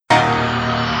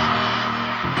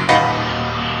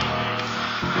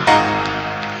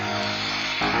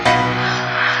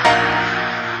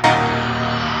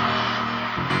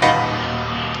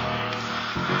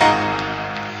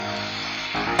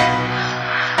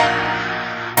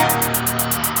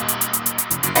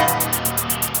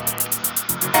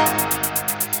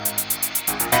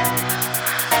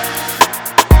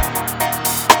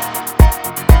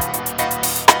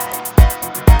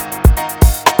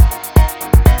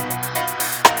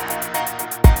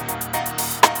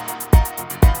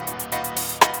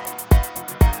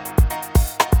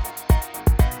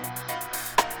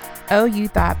Oh You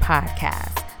Thought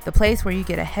podcast, the place where you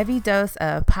get a heavy dose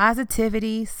of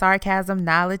positivity, sarcasm,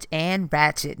 knowledge, and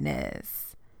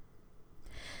ratchetness.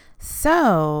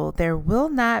 So, there will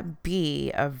not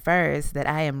be a verse that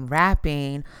I am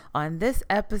rapping on this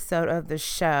episode of the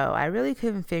show. I really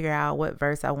couldn't figure out what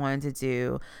verse I wanted to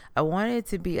do. I wanted it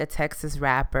to be a Texas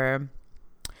rapper,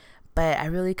 but I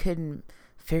really couldn't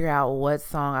figure out what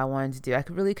song I wanted to do. I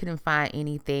really couldn't find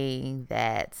anything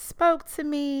that spoke to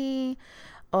me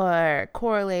or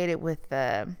correlated with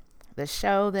the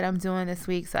show that I'm doing this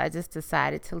week. So I just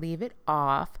decided to leave it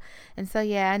off. And so,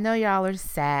 yeah, I know y'all are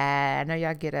sad. I know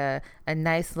y'all get a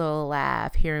nice little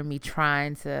laugh hearing me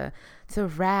trying to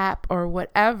rap or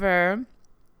whatever.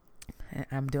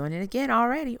 I'm doing it again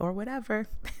already or whatever.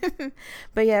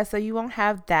 But yeah, so you won't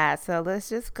have that. So let's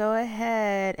just go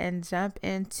ahead and jump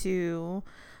into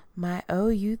my Oh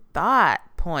You Thought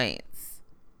points.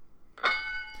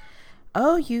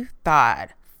 Oh, you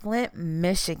thought, Flint,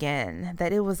 Michigan,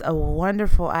 that it was a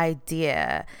wonderful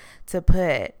idea to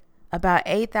put about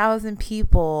 8,000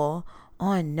 people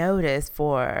on notice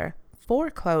for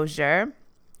foreclosure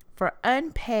for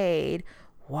unpaid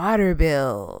water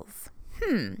bills.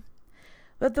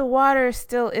 But the water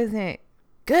still isn't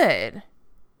good.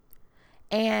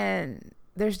 And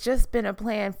there's just been a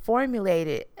plan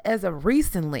formulated as of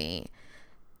recently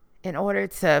in order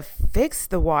to fix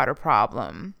the water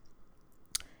problem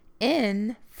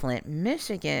in Flint,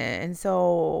 Michigan. And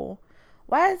so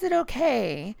why is it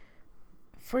okay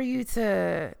for you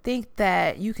to think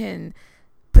that you can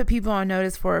put people on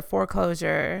notice for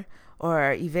foreclosure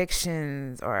or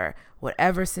evictions or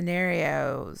whatever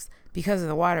scenarios because of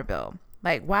the water bill?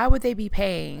 Like, why would they be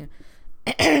paying,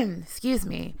 excuse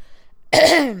me,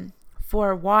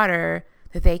 for water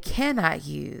that they cannot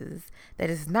use, that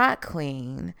is not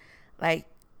clean? Like,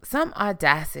 some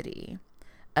audacity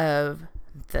of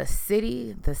the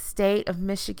city, the state of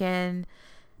Michigan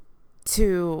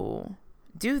to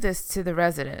do this to the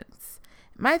residents.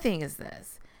 My thing is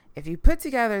this: if you put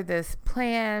together this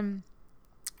plan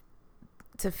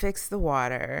to fix the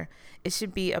water, it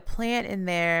should be a plan in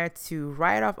there to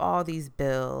write off all these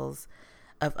bills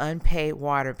of unpaid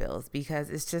water bills, because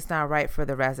it's just not right for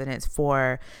the residents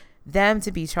for them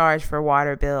to be charged for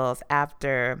water bills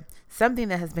after something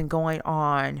that has been going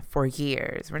on for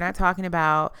years. We're not talking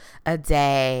about a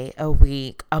day, a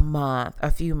week, a month,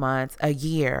 a few months, a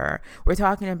year. We're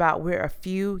talking about we're a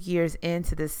few years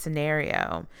into this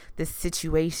scenario, this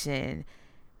situation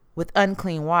with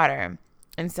unclean water.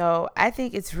 And so I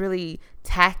think it's really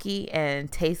tacky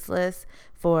and tasteless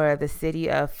for the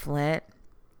city of Flint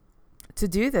to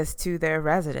do this to their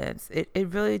residents. It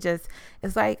really just,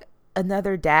 it's like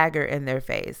another dagger in their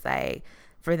face. Like,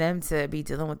 for them to be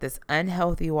dealing with this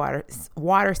unhealthy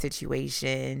water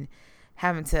situation,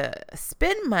 having to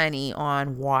spend money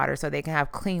on water so they can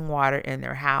have clean water in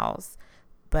their house,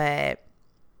 but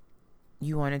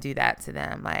you want to do that to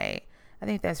them. Like, I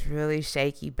think that's really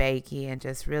shaky bakey and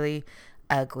just really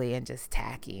ugly and just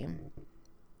tacky.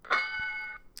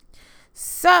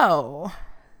 So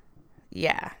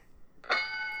yeah,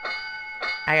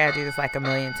 I gotta do this like a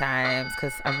million times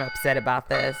because I'm upset about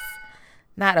this.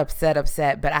 Not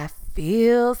upset, but I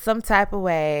feel some type of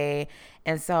way.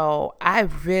 And so I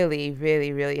really,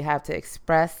 really, really have to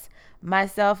express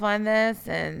myself on this.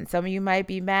 And some of you might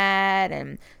be mad,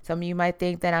 and some of you might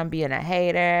think that I'm being a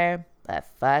hater, but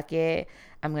fuck it.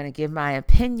 I'm going to give my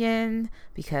opinion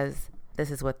because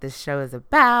this is what this show is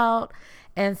about.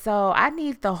 And so I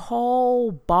need the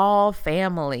whole Ball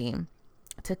family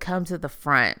to come to the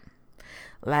front.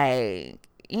 Like,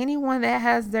 anyone that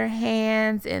has their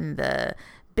hands in the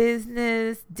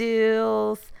business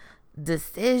deals,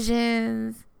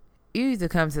 decisions, you need to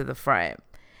come to the front.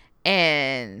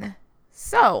 And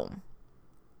so,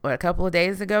 a couple of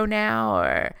days ago now,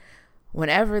 or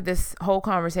whenever this whole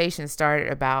conversation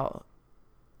started about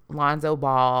Lonzo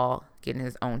Ball getting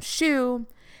his own shoe,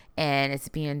 and it's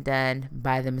being done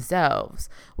by themselves,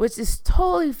 which is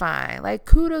totally fine. Like,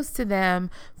 kudos to them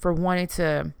for wanting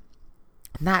to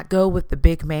not go with the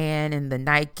big man and the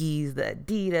Nikes, the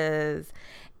Adidas,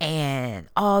 and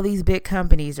all these big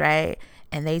companies, right?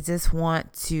 And they just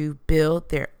want to build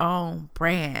their own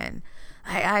brand.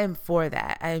 I am for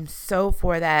that. I am so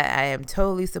for that. I am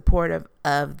totally supportive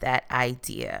of that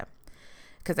idea,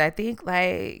 because I think,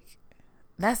 like,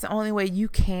 that's the only way you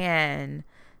can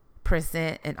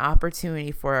present an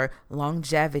opportunity for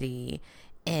longevity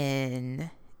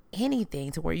in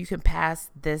anything, to where you can pass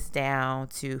this down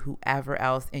to whoever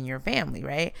else in your family,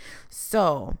 right?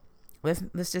 So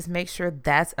let's just make sure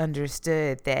that's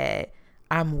understood, that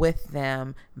I'm with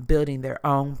them building their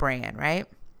own brand, right?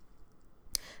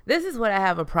 This is what I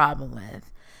have a problem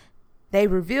with. They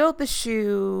revealed the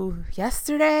shoe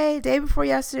day before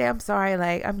yesterday. I'm sorry,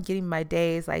 like I'm getting my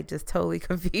days like just totally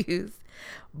confused.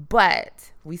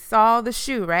 But we saw the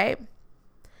shoe, right?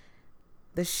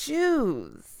 The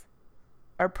shoes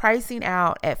are pricing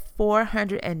out at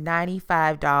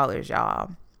 $495,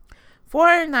 y'all.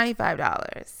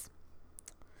 $495.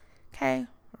 Okay,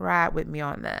 ride with me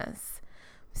on this.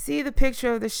 See the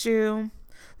picture of the shoe?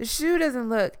 The shoe doesn't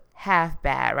look half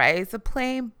bad, right? It's a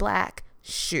plain black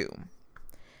shoe.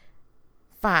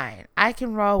 Fine, I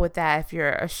can roll with that if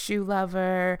you're a shoe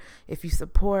lover, if you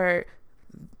support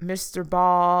Mr.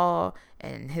 Ball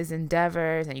and his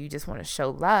endeavors and you just want to show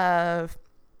love.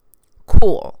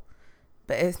 Cool.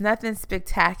 But it's nothing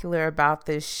spectacular about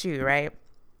this shoe, right?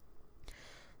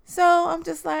 So I'm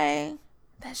just like,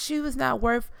 that shoe is not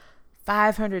worth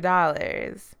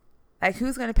 $500. Like,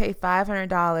 who's going to pay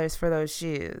 $500 for those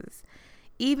shoes?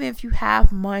 Even if you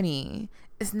have money,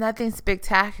 it's nothing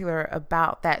spectacular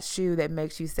about that shoe that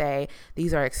makes you say,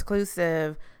 these are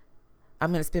exclusive.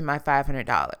 I'm going to spend my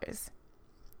 $500.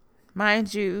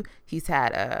 Mind you, he's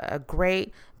had a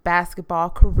great basketball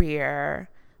career,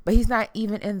 but he's not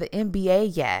even in the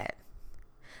NBA yet.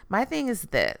 My thing is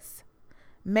this.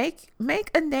 Make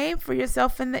a name for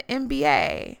yourself in the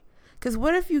NBA. Because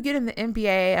what if you get in the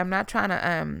NBA? I'm not trying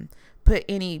to put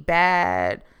any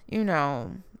bad,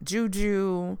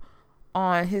 juju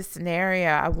on his scenario.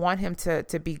 I want him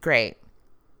to be great.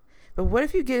 But what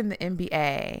if you get in the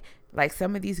NBA, like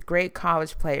some of these great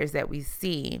college players that we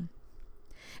see,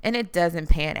 and it doesn't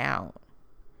pan out?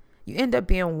 You end up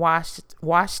being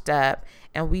washed up,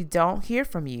 and we don't hear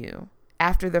from you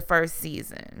after the first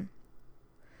season,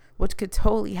 which could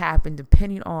totally happen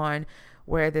depending on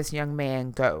where this young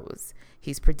man goes.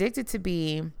 He's predicted to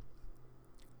be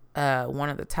one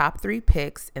of the top 3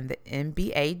 picks in the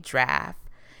NBA draft.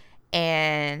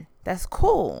 And that's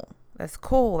cool. That's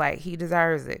cool. Like, he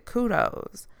deserves it.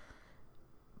 Kudos.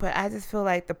 But I just feel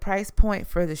like the price point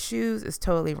for the shoes is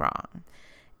totally wrong.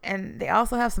 And they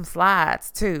also have some slides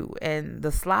too. And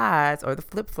the slides, or the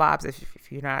flip-flops,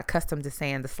 if you're not accustomed to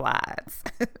saying the slides,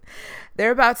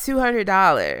 they're about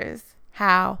 $200.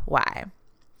 How? Why?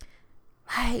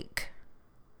 Like,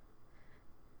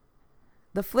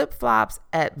 the flip-flops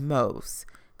at most,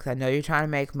 because I know you're trying to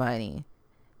make money,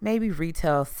 maybe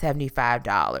retail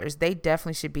 $75. They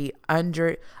definitely should be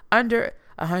under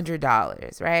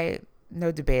 $100, right?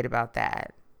 No debate about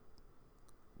that.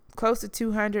 Close to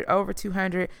 200, over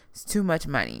 200 is too much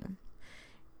money.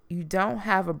 You don't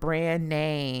have a brand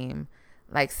name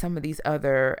like some of these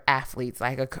other athletes,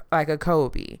 like a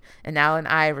Kobe and Allen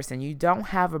Iverson. You don't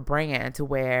have a brand to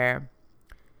where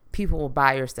people will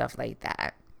buy your stuff like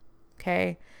that.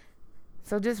 Okay?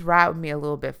 So just ride with me a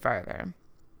little bit further.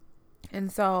 And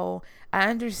so I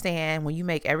understand when you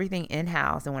make everything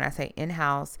in-house, and when I say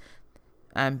in-house,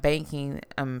 I'm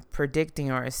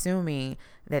predicting or assuming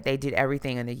that they did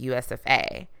everything in the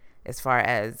USFA as far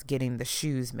as getting the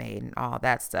shoes made and all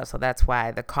that stuff. So that's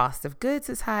why the cost of goods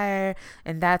is higher,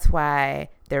 and that's why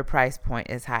their price point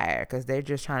is higher, because they're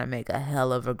just trying to make a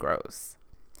hell of a gross.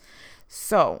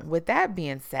 So with that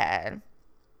being said,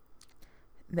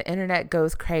 the internet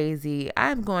goes crazy.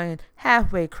 I'm going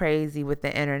halfway crazy with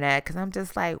the internet because I'm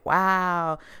just like,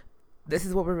 wow, this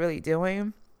is what we're really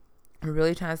doing. We're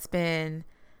really trying to spend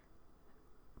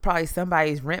probably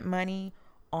somebody's rent money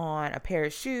on a pair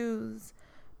of shoes,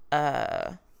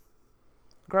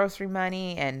 grocery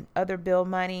money, and other bill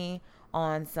money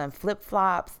on some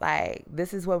flip-flops. Like,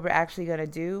 this is what we're actually going to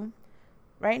do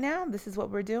right now. This is what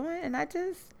we're doing. And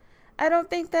I don't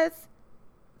think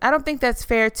that's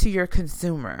fair to your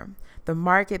consumer, the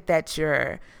market that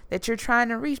you're trying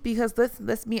to reach. Because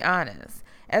let's be honest,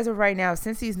 as of right now,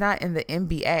 since he's not in the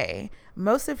NBA,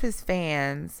 most of his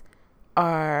fans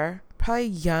are probably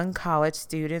young college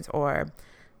students, or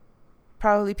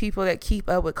probably people that keep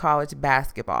up with college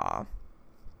basketball.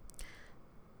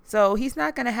 So he's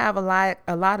not going to have a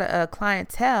lot of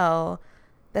clientele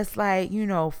that's like,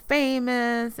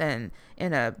 famous and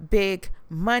in a big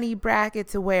money bracket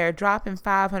to where dropping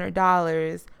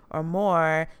 $500 or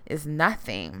more is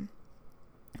nothing.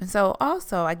 And so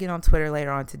also I get on Twitter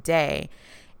later on today,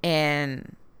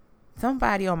 and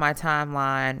somebody on my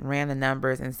timeline ran the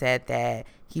numbers and said that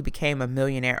he became a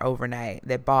millionaire overnight,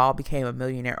 that Ball became a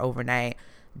millionaire overnight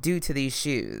due to these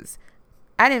shoes.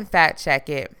 I didn't fact check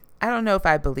it. I don't know if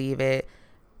I believe it,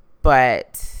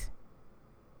 but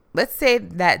let's say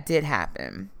that did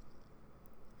happen.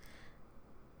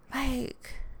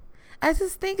 Like, I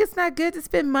just think it's not good to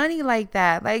spend money like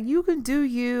that. Like, you can do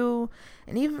you.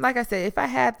 And even, like I said, if I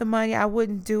had the money, I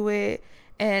wouldn't do it.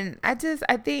 And I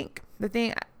think the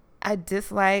thing I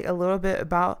dislike a little bit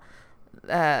about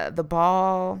the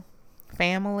Ball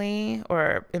family,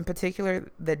 or in particular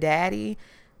the daddy,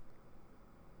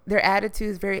 their attitude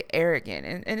is very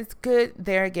arrogant. And it's good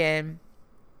there again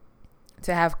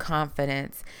to have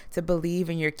confidence, to believe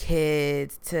in your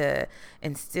kids, to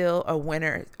instill a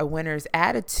winner's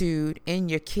attitude in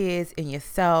your kids, in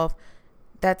yourself.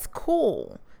 That's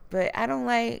cool. But I don't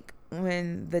like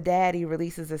when the daddy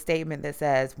releases a statement that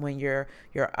says, when you're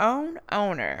your own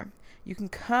owner, you can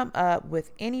come up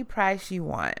with any price you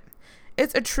want.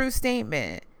 It's a true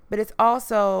statement, but it's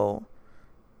also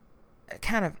a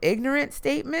kind of ignorant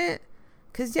statement.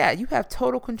 Because, yeah, you have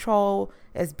total control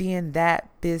as being that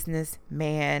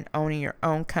businessman owning your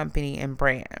own company and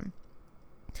brand.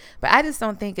 But I just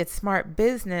don't think it's smart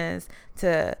business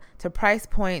to price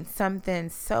point something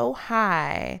so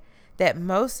high that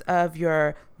most of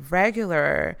your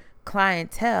regular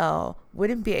clientele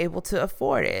wouldn't be able to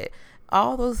afford it.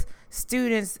 All those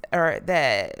students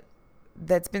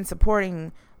that's been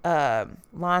supporting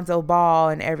Lonzo Ball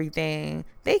and everything,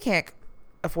 they can't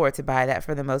afford to buy that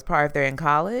for the most part if they're in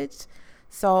college.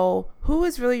 So who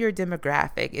is really your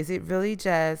demographic? Is it really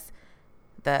just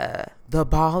the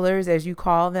ballers, as you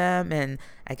call them, and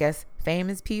I guess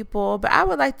famous people? But I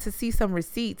would like to see some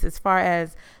receipts as far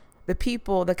as the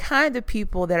kind of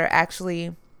people that are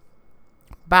actually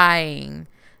buying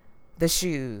the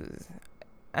shoes.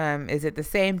 Is it the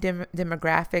same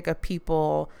demographic of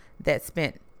people that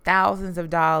spent thousands of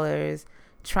dollars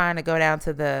trying to go down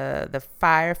to the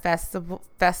fire festival?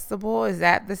 Is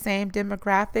that the same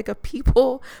demographic of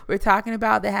people we're talking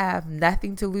about that have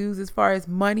nothing to lose as far as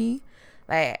money?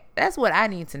 Like, that's what I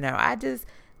need to know.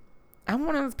 I'm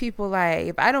one of those people, like,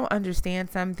 if I don't understand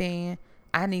something,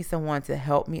 I need someone to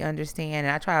help me understand,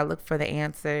 and I try to look for the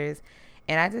answers.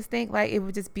 And I just think, like, it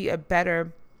would just be a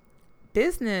better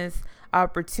business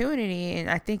opportunity, and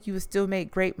I think you would still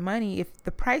make great money if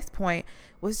the price point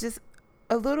was just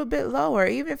a little bit lower,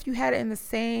 even if you had it in the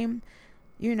same,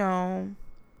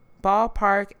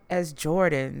 ballpark as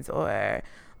Jordans or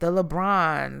the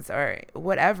LeBrons or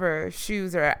whatever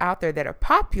shoes are out there that are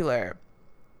popular.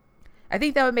 I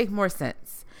think that would make more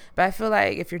sense. But I feel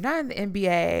like if you're not in the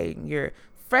NBA, you're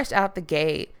fresh out the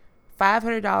gate,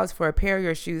 $500 for a pair of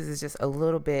your shoes is just a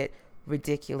little bit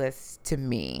ridiculous to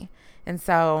me. And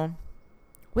so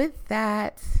with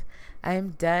that, I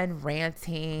am done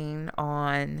ranting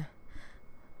on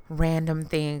random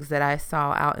things that I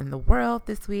saw out in the world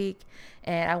this week.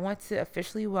 And I want to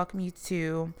officially welcome you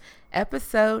to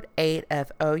episode 8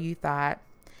 of Oh You Thought.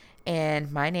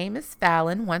 And my name is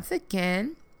Fallon once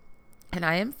again. And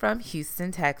I am from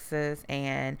Houston, Texas.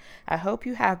 And I hope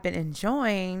you have been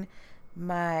enjoying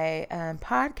my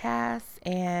podcast.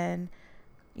 And,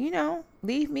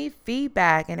 leave me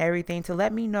feedback and everything to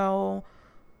let me know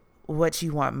what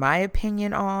you want my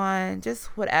opinion on,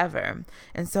 just whatever.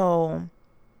 And so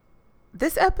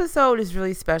this episode is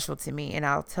really special to me, and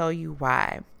I'll tell you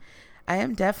why. I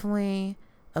am definitely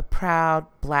a proud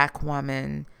Black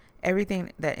woman.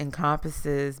 Everything that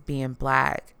encompasses being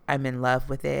Black, I'm in love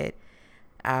with it.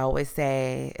 I always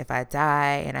say, if I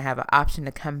die and I have an option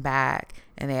to come back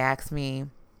and they ask me,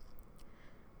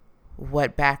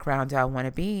 what background do I want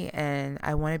to be? And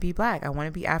I want to be Black. I want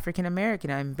to be African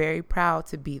American. I'm very proud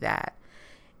to be that.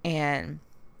 And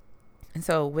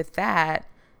so with that,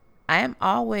 I am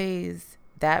always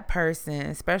that person,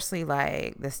 especially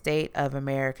like the state of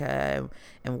America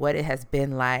and what it has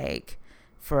been like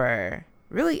for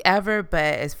really ever.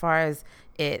 But as far as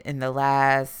it in the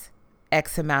last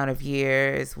X amount of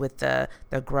years with the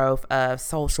growth of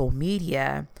social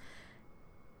media,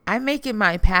 I make it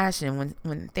my passion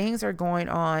when things are going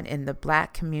on in the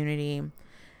Black community,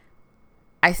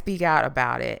 I speak out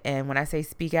about it. And when I say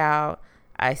speak out,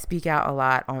 I speak out a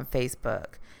lot on Facebook.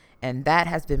 And that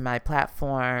has been my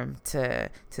platform to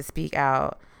speak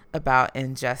out about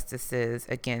injustices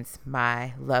against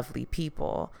my lovely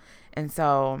people. And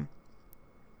so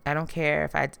I don't care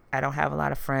if I don't have a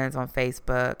lot of friends on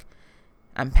Facebook.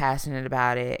 I'm passionate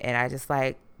about it. And I just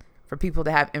like for people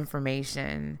to have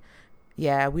information.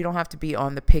 Yeah, we don't have to be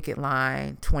on the picket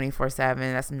line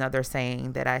 24/7. That's another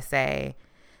saying that I say.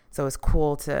 So it's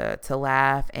cool to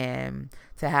laugh and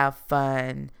to have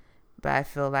fun. But I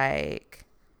feel like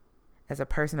as a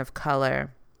person of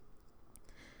color,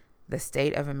 the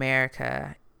state of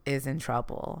America is in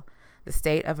trouble. The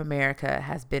state of America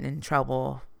has been in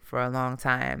trouble for a long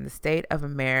time. The state of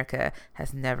America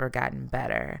has never gotten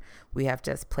better. We have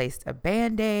just placed a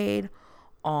Band-Aid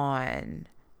on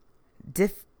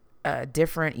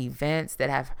different events that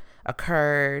have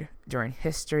occurred during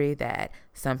history that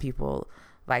some people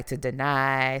like to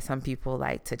deny. Some people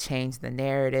like to change the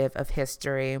narrative of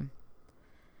history.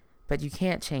 but you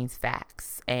can't change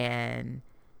facts. And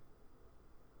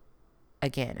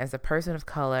again, as a person of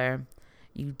color,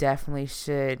 you definitely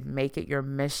should make it your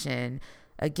mission,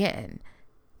 again,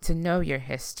 to know your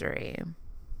history,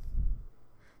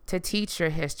 to teach your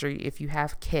history if you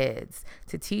have kids,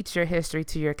 to teach your history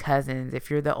to your cousins if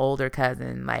you're the older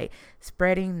cousin. Like,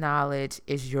 spreading knowledge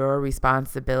is your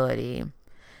responsibility.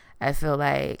 I feel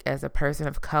like as a person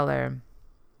of color,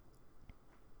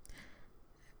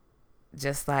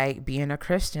 just like being a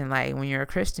Christian, like when you're a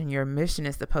Christian, your mission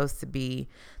is supposed to be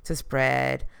to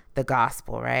spread the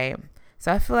gospel, right?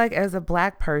 So I feel like as a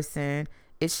Black person,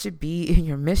 it should be in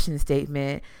your mission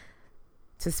statement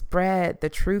to spread the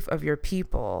truth of your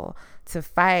people, to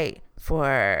fight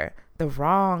for the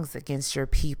wrongs against your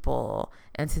people,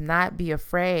 and to not be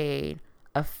afraid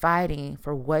of fighting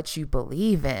for what you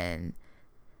believe in.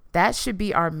 That should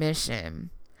be our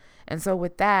mission. And so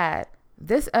with that,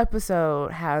 this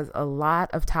episode has a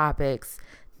lot of topics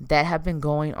that have been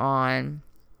going on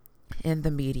in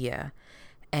the media.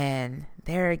 And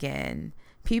there again,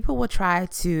 people will try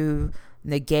to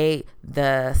negate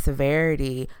the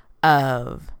severity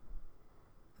of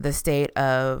the state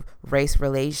of race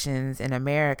relations in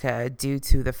America due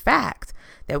to the fact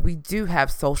that we do have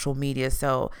social media.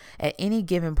 So at any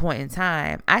given point in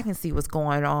time, I can see what's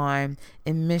going on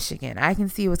in Michigan. I can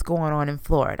see what's going on in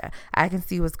Florida. I can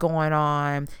see what's going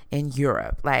on in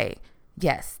Europe. Like,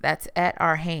 yes, that's at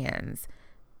our hands,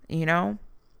 you know?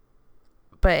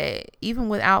 But even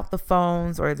without the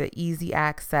phones or the easy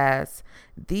access,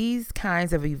 these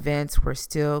kinds of events were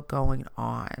still going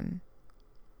on.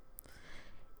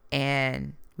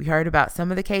 And we heard about some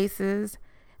of the cases.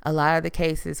 A lot of the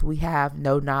cases we have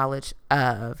no knowledge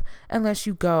of unless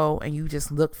you go and you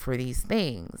just look for these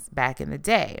things back in the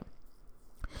day.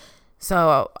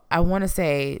 So I want to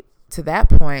say to that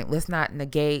point, let's not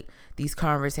negate these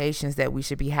conversations that we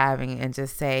should be having and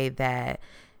just say that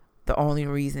the only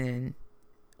reason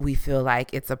we feel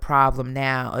like it's a problem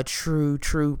now, a true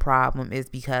problem, is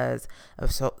because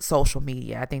of social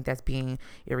media. I think that's being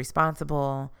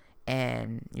irresponsible,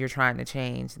 and you're trying to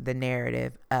change the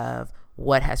narrative of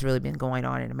what has really been going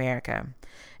on in America.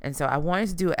 And so I wanted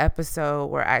to do an episode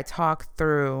where I talk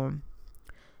through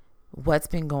what's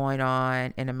been going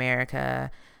on in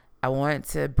America. I want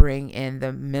to bring in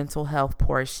the mental health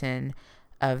portion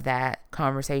of that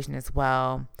conversation as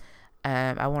well.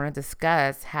 I want to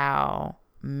discuss how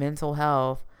mental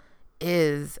health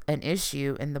is an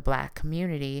issue in the Black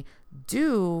community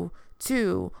due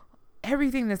to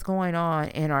everything that's going on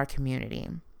in our community,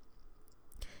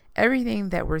 everything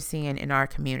that we're seeing in our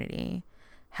community.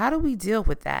 How do we deal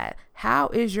with that? How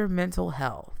is your mental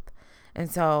health? And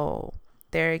so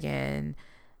there again,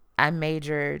 I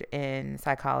majored in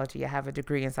psychology. I have a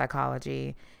degree in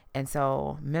psychology. And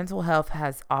so mental health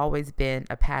has always been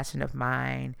a passion of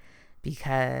mine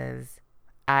because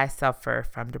I suffer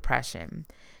from depression.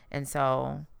 And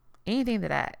so anything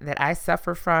that I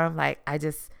suffer from, like, I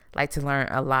just like to learn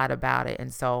a lot about it.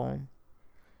 And so,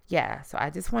 yeah, so I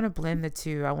just want to blend the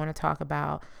two. I want to talk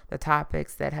about the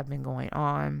topics that have been going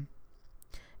on.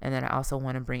 And then I also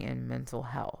want to bring in mental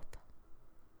health.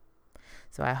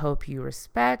 So I hope you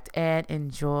respect and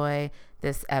enjoy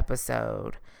this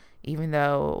episode. Even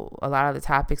though a lot of the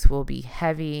topics will be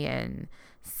heavy and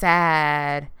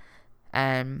sad,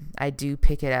 I do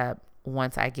pick it up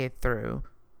once I get through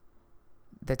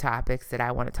the topics that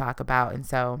I want to talk about. And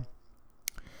so,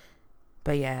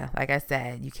 but yeah, like I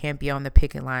said, you can't be on the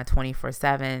picket line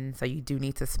 24/7. So you do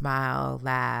need to smile,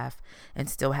 laugh, and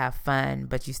still have fun,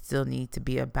 but you still need to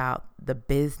be about the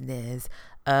business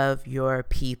of your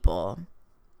people.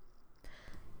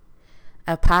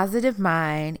 A positive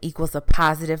mind equals a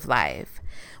positive life.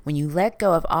 When you let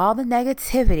go of all the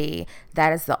negativity,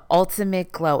 that is the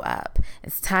ultimate glow up.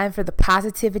 It's time for the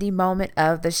positivity moment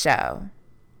of the show.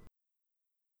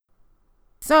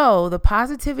 So the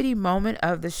positivity moment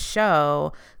of the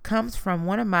show comes from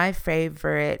one of my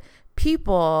favorite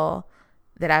people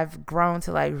that I've grown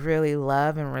to like really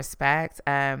love and respect,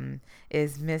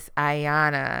 is Miss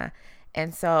Ayana.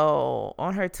 And so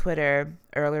on her Twitter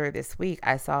earlier this week,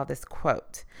 I saw this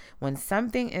quote: "When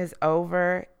something is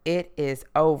over, it is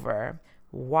over.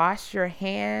 Wash your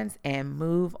hands and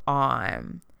move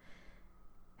on."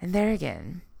 And there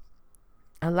again,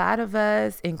 a lot of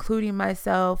us, including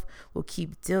myself, will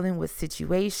keep dealing with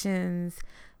situations,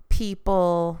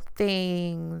 people,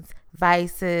 things,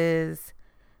 vices,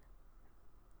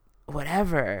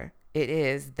 whatever it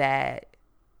is that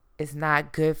is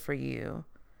not good for you.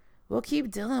 We'll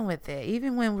keep dealing with it.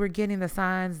 Even when we're getting the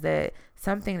signs that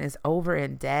something is over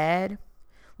and dead,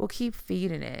 we'll keep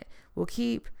feeding it. We'll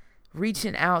keep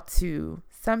reaching out to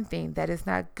something that is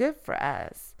not good for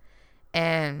us.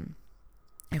 And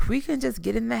if we can just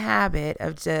get in the habit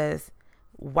of just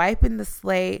wiping the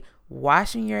slate,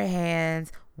 washing your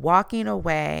hands, walking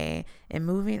away and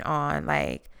moving on,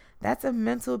 like that's a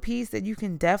mental piece that you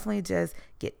can definitely just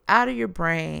get out of your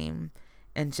brain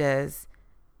and just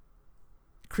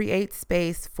create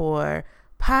space for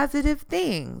positive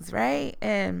things, right?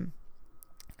 And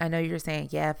I know you're saying,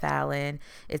 yeah, Fallon,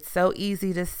 it's so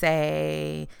easy to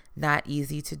say, not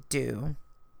easy to do.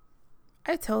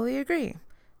 I totally agree.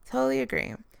 Totally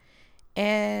agree.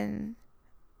 And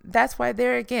that's why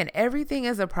there again, everything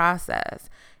is a process.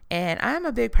 And I'm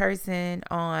a big person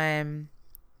on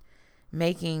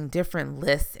making different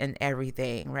lists and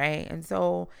everything, right? And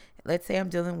so let's say I'm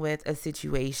dealing with a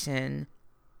situation.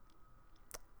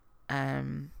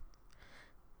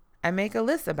 I make a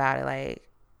list about it. Like,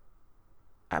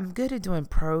 I'm good at doing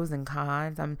pros and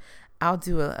cons. I'll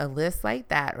do a list like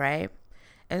that, right?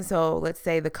 And so let's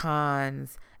say the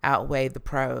cons outweigh the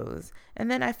pros. And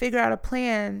then I figure out a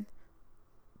plan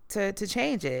to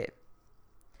change it.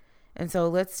 And so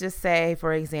let's just say,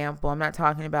 for example, I'm not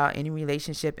talking about any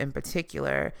relationship in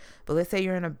particular, but let's say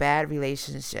you're in a bad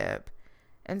relationship.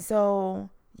 And so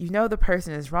you know the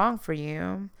person is wrong for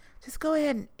you. Just go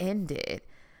ahead and end it.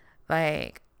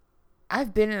 Like,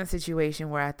 I've been in a situation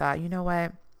where I thought, you know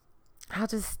what? I'll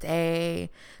just stay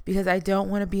because I don't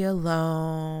want to be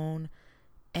alone.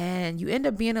 And you end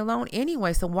up being alone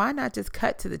anyway. So why not just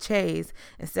cut to the chase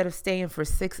instead of staying for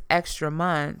 6 extra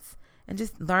months and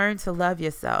just learn to love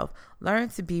yourself, learn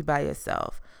to be by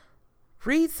yourself,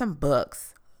 read some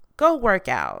books, go work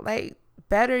out, like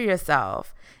better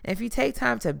yourself. And if you take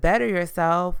time to better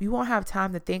yourself, you won't have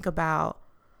time to think about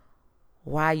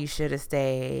why you should have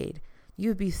stayed.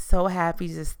 You'd be so happy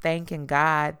just thanking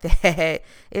God that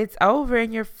it's over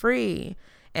and you're free.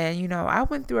 And, you know, I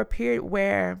went through a period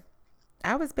where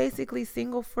I was basically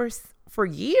single for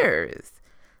years,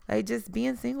 like just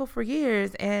being single for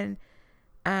years. And,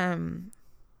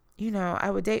 you know, I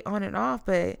would date on and off,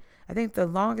 but I think the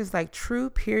longest like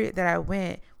true period that I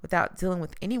went without dealing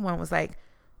with anyone was like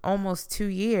almost 2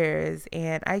 years.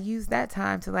 And I used that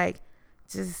time to like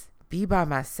just be by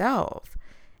myself.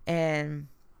 And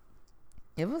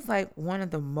it was like one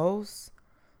of the most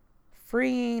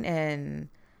freeing and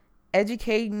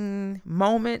educating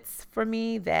moments for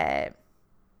me that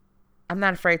I'm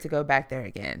not afraid to go back there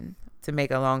again, to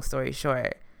make a long story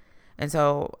short. And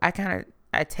so I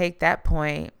take that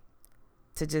point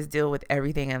to just deal with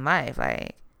everything in life.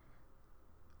 Like,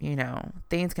 you know,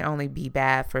 things can only be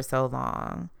bad for so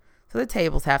long. So the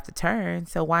tables have to turn.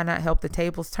 So why not help the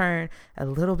tables turn a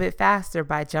little bit faster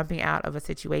by jumping out of a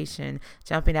situation,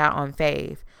 jumping out on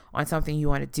faith, on something you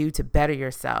want to do to better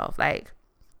yourself? Like,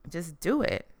 just do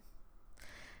it.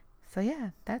 So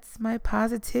yeah, that's my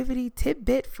positivity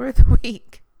tidbit for the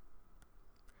week.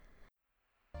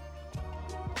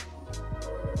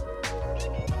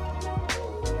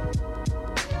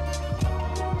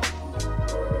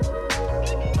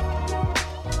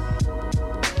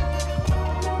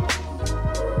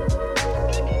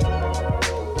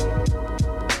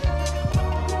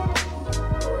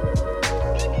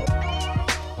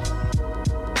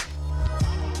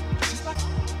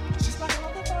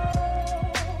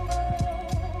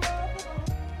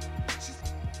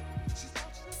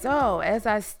 So as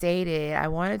I stated, I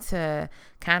wanted to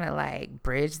kind of like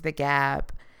bridge the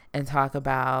gap and talk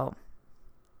about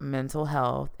mental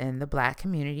health in the Black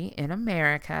community in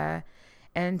America.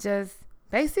 And just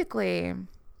basically,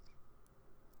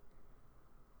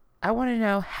 I want to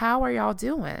know, how are y'all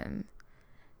doing?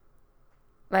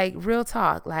 Like, real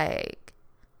talk, like,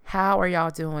 how are y'all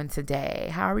doing today?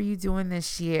 How are you doing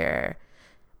this year?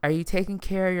 Are you taking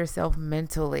care of yourself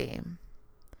mentally?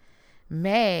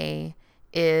 May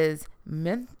is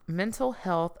Mental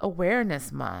Health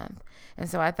Awareness Month. And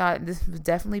so I thought this would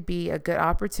definitely be a good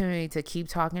opportunity to keep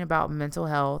talking about mental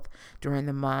health during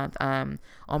the month. On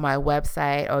my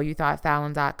website,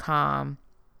 ohyouthoughtfallon.com,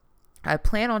 I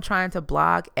plan on trying to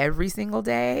blog every single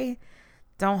day.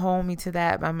 Don't hold me to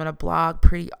that, but I'm going to blog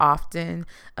pretty often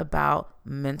about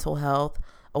mental health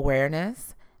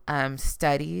awareness,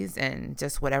 studies, and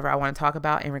just whatever I want to talk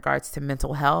about in regards to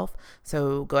mental health.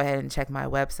 So go ahead and check my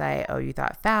website,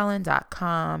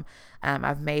 ohyouthoughtfallon.com.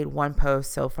 I've made one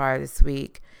post so far this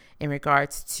week in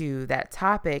regards to that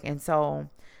topic. And so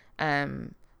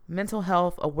Mental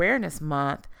Health Awareness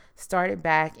Month started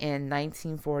back in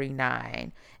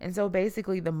 1949. And so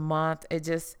basically the month,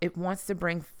 it wants to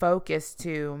bring focus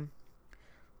to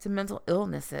mental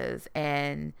illnesses,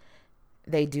 and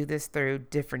they do this through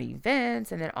different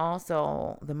events. And then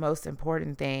also the most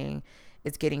important thing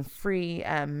is getting free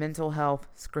mental health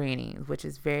screenings, which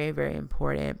is very, very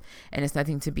important. And it's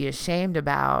nothing to be ashamed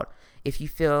about if you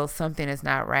feel something is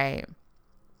not right.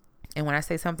 And when I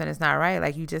say something is not right,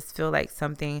 like you just feel like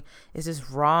something is just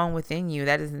wrong within you.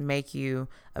 That doesn't make you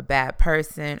a bad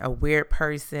person, a weird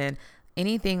person,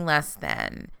 anything less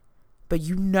than. But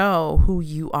you know who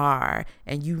you are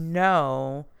and you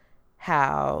know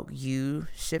how you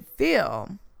should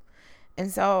feel.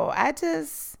 And so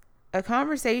a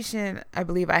conversation I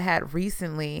believe I had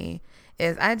recently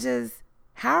is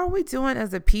how are we doing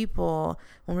as a people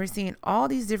when we're seeing all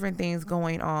these different things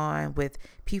going on with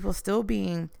people still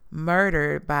being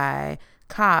murdered by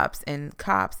cops and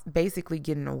cops basically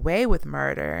getting away with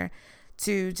murder,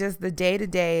 to just the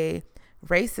day-to-day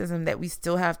racism that we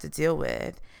still have to deal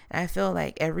with. And I feel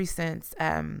like ever since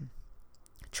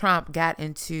Trump got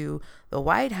into the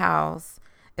White House,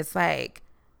 it's like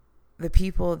the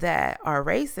people that are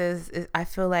racist, I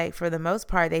feel like for the most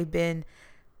part, they've been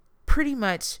pretty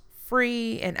much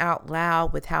free and out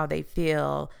loud with how they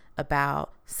feel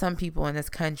about some people in this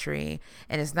country.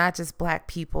 And it's not just black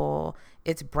people,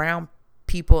 it's brown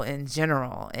people in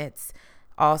general. It's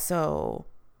also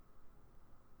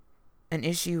an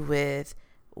issue with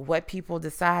what people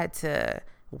decide to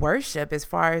worship as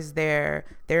far as their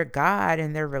God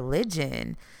and their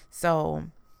religion. So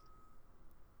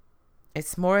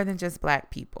it's more than just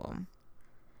black people.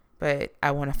 But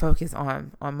I want to focus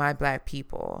on my black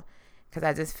people, because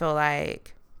I just feel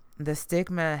like the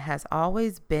stigma has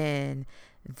always been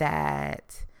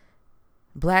that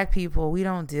black people, we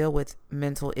don't deal with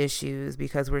mental issues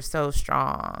because we're so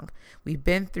strong. We've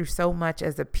been through so much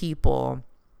as a people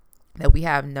that we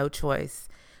have no choice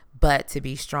but to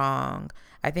be strong.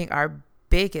 I think our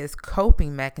biggest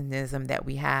coping mechanism that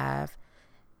we have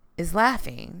is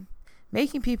laughing,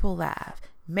 making people laugh,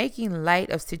 making light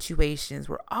of situations.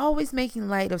 We're always making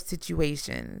light of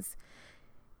situations.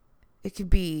 It could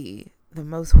be the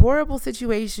most horrible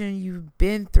situation you've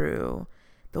been through,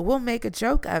 but we'll make a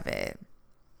joke of it.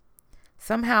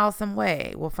 Somehow, some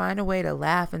way, we'll find a way to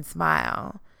laugh and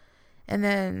smile. And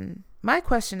then my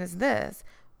question is this: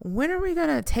 when are we going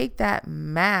to take that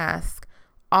mask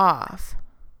off?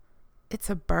 It's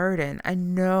a burden. I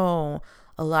know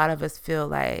a lot of us feel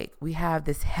like we have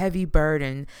this heavy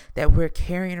burden that we're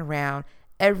carrying around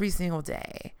every single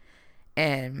day.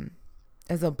 And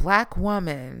as a black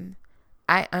woman,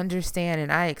 I understand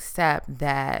and I accept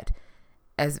that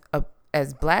as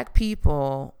black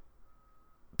people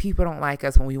don't like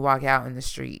us when we walk out in the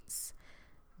streets.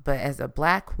 But as a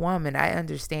black woman, I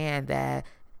understand that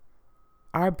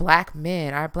our black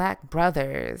men, our black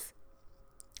brothers,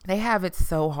 they have it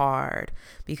so hard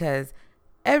because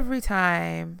every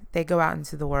time they go out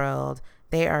into the world,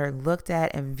 they are looked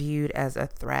at and viewed as a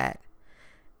threat.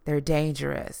 They're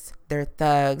dangerous. They're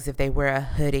thugs if they wear a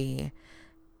hoodie.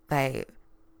 Like,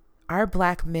 our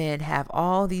black men have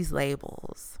all these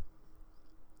labels.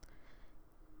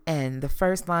 And the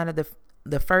first line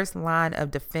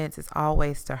of defense is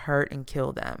always to hurt and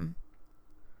kill them.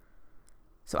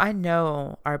 So I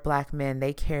know our black men,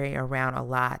 they carry around a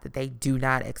lot that they do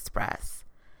not express.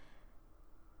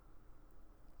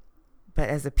 But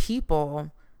as a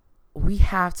people, we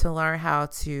have to learn how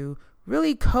to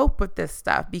really cope with this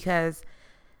stuff, because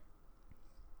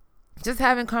just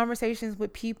having conversations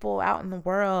with people out in the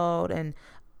world and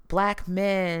black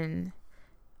men,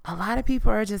 a lot of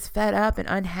people are just fed up and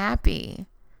unhappy.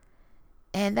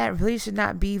 And that really should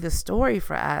not be the story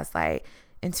for us. Like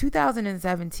in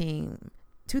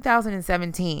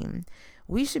 2017,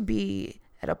 we should be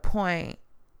at a point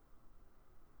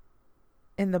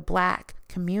in the black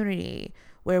community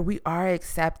where we are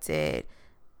accepted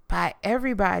by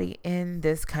everybody in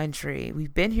this country.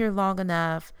 We've been here long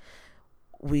enough.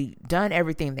 We've done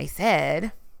everything they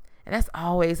said. And that's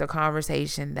always a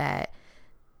conversation that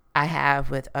I have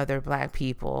with other black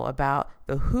people about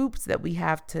the hoops that we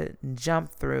have to jump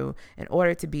through in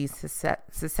order to be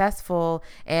successful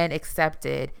and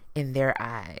accepted in their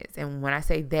eyes. And when I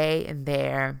say they and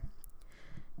their,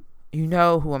 you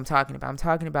know who I'm talking about. I'm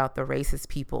talking about the racist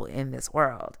people in this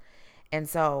world. And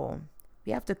so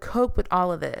we have to cope with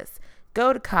all of this.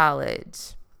 Go to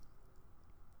college.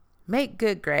 Make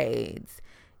good grades.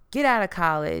 Get out of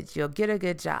college. You'll get a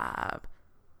good job.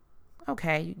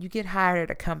 Okay, you get hired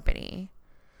at a company,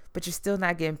 but you're still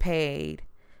not getting paid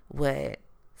what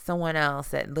someone else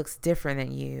that looks different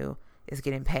than you is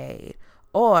getting paid.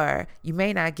 Or you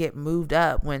may not get moved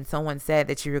up when someone said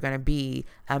that you were going to be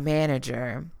a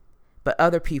manager, but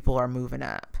other people are moving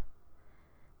up.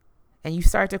 And you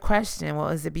start to question, well,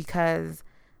 is it because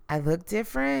I look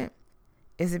different?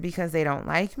 Is it because they don't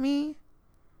like me?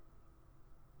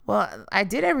 Well, I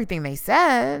did everything they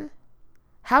said.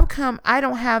 How come I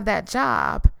don't have that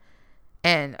job?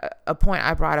 And a point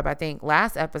I brought up, I think,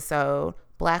 last episode,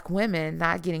 Black women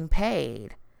not getting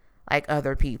paid like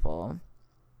other people.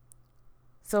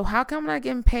 So how come I'm not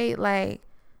getting paid like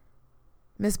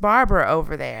Miss Barbara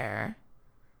over there?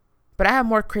 But I have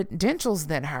more credentials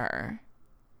than her.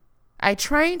 I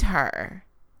trained her.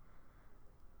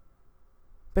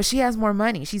 But she has more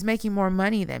money. She's making more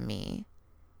money than me.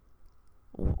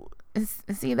 And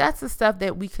see, that's the stuff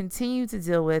that we continue to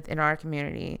deal with in our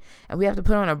community. And we have to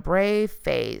put on a brave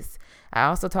face. I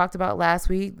also talked about last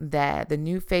week that the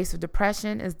new face of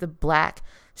depression is the Black,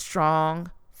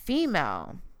 strong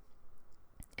female.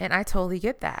 And I totally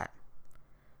get that.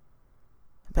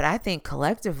 But I think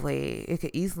collectively, it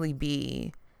could easily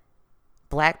be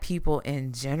Black people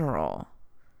in general.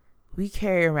 We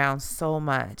carry around so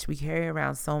much.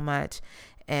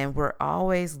 And we're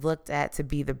always looked at to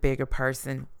be the bigger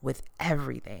person with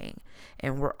everything.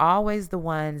 And we're always the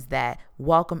ones that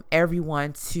welcome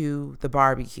everyone to the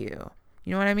barbecue.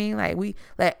 You know what I mean? Like, we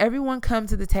let everyone come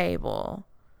to the table,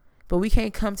 but we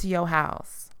can't come to your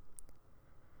house.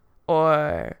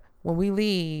 Or when we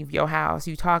leave your house,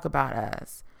 you talk about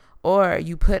us. Or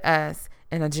you put us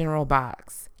in a general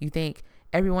box. You think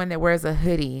everyone that wears a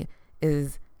hoodie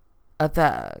is a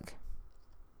thug.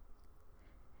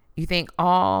 You think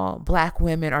all Black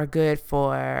women are good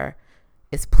for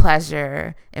is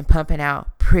pleasure and pumping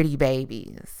out pretty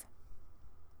babies.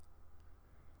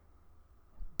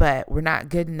 But we're not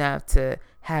good enough to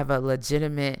have a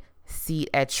legitimate seat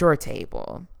at your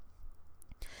table.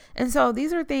 And so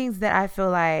these are things that I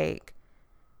feel like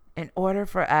in order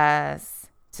for us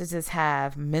to just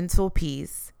have mental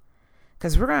peace,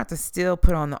 because we're going to have to still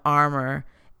put on the armor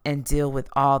and deal with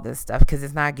all this stuff because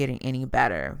it's not getting any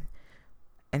better.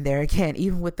 And there again,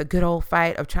 even with the good old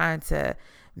fight of trying to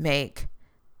make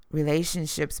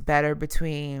relationships better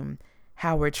between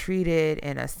how we're treated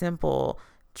in a simple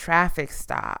traffic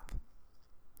stop,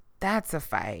 that's a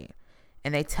fight.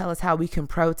 And they tell us how we can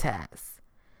protest.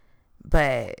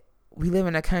 But we live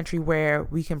in a country where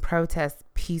we can protest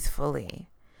peacefully.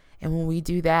 And when we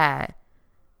do that,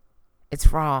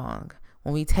 it's wrong.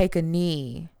 When we take a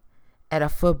knee at a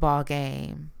football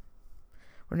game,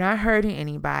 we're not hurting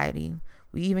anybody.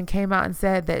 We even came out and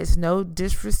said that it's no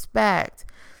disrespect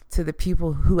to the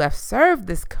people who have served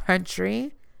this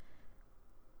country,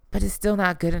 but it's still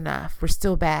not good enough. We're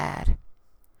still bad.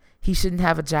 He shouldn't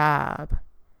have a job.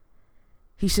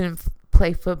 He shouldn't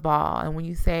play football. And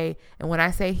when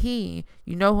I say he,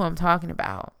 you know who I'm talking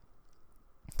about.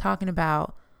 I'm talking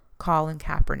about Colin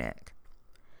Kaepernick.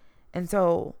 And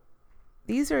so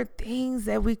these are things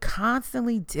that we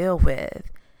constantly deal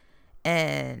with.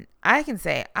 And I can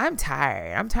say I'm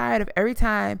tired. I'm tired of every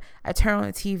time I turn on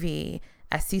the TV,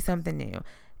 I see something new.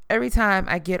 Every time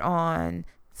I get on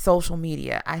social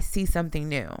media, I see something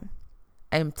new.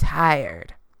 I'm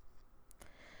tired.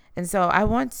 And so I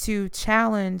want to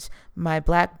challenge my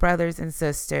Black brothers and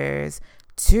sisters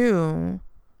to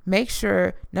make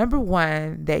sure, number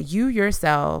one, that you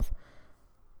yourself,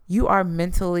 you are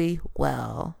mentally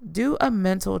well. Do a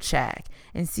mental check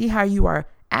and see how you are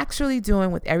actually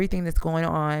doing with everything that's going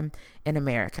on in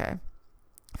America.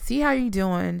 See how you're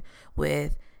doing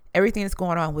with everything that's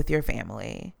going on with your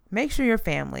family. Make sure your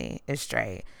family is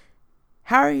straight.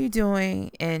 How are you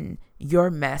doing in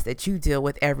your mess that you deal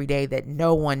with every day that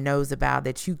no one knows about,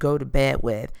 that you go to bed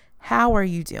with? How are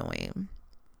you doing?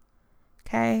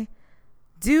 Okay?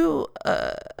 Do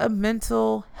a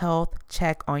mental health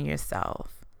check on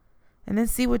yourself and then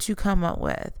see what you come up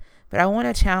with. But I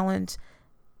want to challenge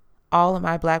all of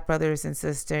my Black brothers and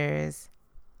sisters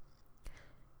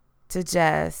to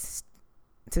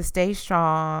stay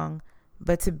strong,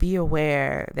 but to be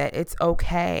aware that it's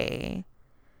okay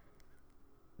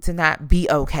to not be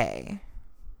okay.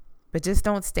 But just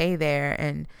don't stay there,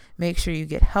 and make sure you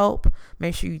get help.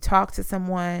 Make sure you talk to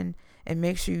someone, and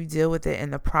make sure you deal with it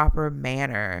in the proper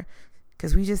manner.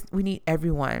 Because we need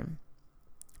everyone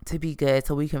to be good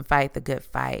so we can fight the good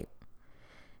fight.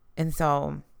 And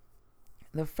so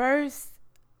the first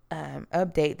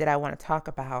update that I want to talk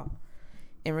about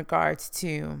in regards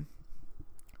to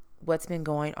what's been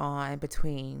going on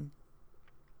between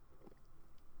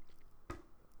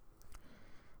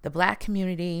the Black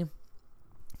community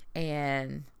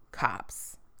and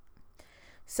cops.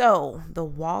 So the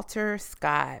Walter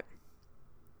Scott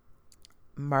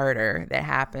murder that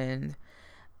happened,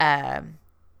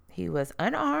 he was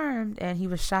unarmed and he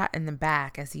was shot in the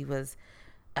back as he was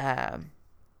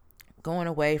going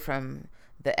away from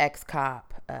the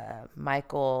ex-cop,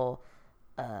 Michael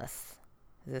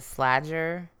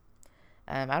Sladger.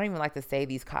 I don't even like to say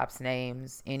these cops'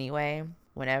 names anyway,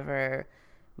 whenever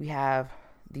we have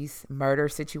these murder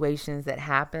situations that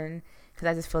happen, because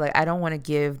I just feel like I don't want to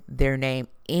give their name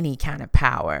any kind of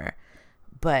power.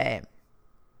 But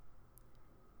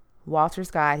Walter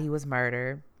Scott, he was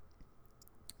murdered.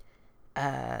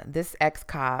 This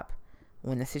ex-cop,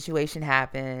 when the situation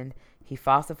happened, he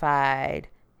falsified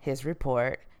his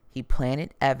report. He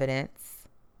planted evidence.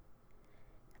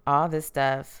 All this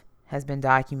stuff has been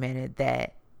documented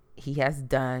that he has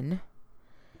done.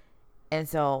 And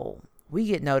so we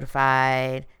get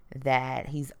notified that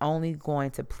he's only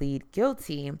going to plead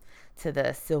guilty to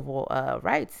the civil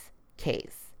rights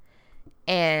case.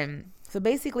 And so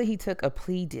basically he took a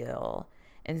plea deal.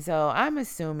 And so I'm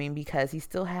assuming because he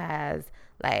still has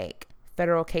like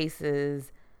federal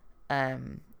cases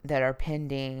that are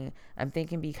pending, I'm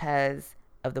thinking because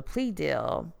of the plea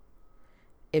deal,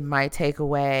 it might take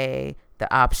away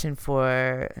the option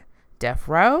for death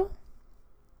row,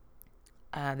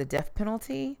 the death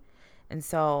penalty. And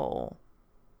so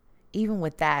even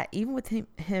with that, even with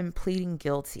him pleading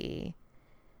guilty,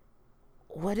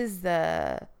 what is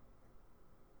the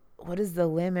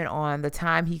limit on the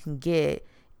time he can get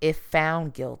if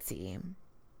found guilty?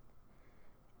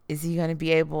 Is he going to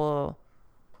be able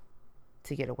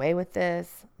to get away with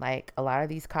this like a lot of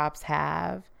these cops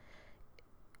have?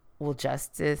 Will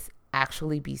justice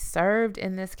actually be served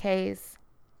in this case?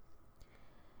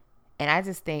 And I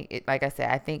just think it, like I said,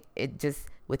 I think it just,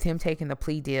 with him taking the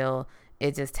plea deal,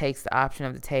 it just takes the option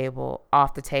of the table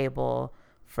off the table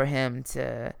for him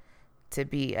to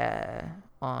be to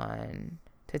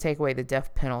take away the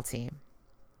death penalty.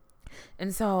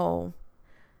 And so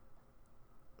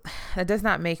that does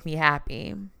not make me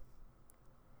happy.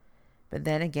 But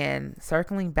then again,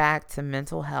 circling back to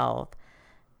mental health,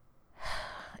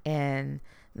 and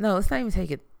no, let's not even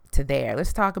take it to there.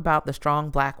 Let's talk about the strong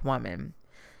Black woman.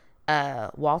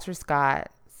 Walter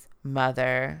Scott's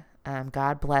mother,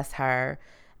 God bless her.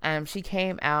 She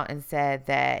came out and said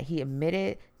that he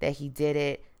admitted that he did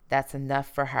it. That's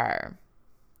enough for her.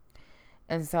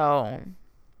 And so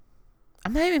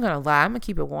I'm not even going to lie. I'm going to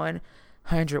keep it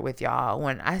 100 with y'all.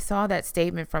 When I saw that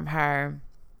statement from her,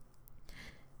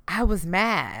 I was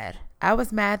mad. I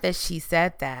was mad that she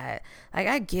said that. Like,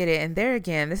 I get it. And there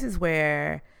again, this is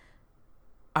where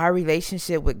our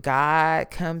relationship with God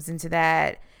comes into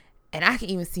that. And I can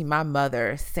even see my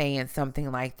mother saying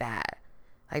something like that.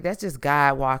 Like, that's just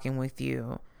God walking with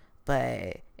you.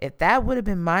 But if that would have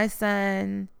been my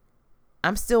son,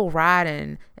 I'm still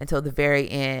riding until the very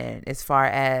end, as far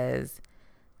as,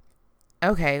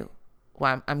 okay,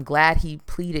 well, I'm glad he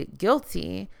pleaded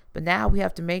guilty, but now we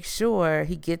have to make sure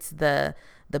he gets the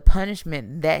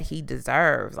punishment that he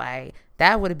deserves. Like,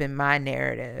 that would have been my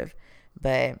narrative.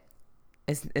 But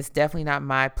it's definitely not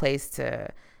my place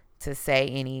to say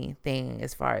anything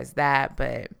as far as that.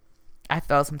 But I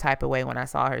felt some type of way when I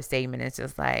saw her statement. It's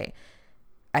just like,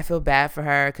 I feel bad for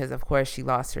her because, of course, she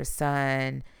lost her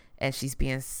son and she's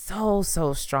being so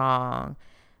strong.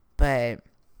 But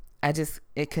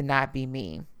it could not be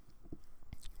me.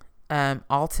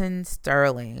 Alton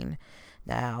Sterling.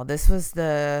 Now, this was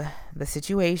the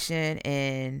situation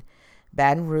in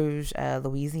Baton Rouge,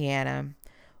 Louisiana,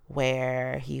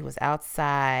 where he was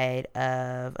outside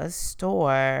of a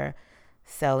store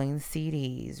selling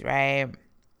CDs, right?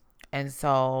 And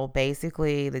so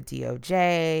basically the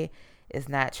DOJ is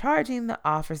not charging the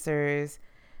officers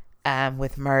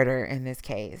with murder in this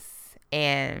case.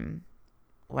 And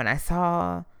when I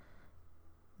saw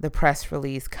the press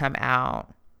release come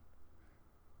out,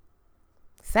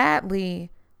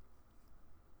 sadly,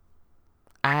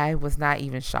 I was not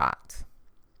even shocked.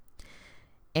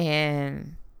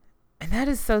 And that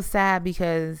is so sad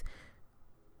because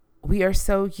we are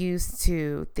so used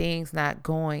to things not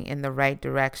going in the right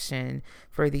direction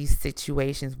for these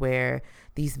situations where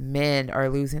these men are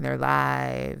losing their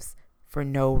lives for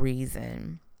no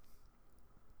reason.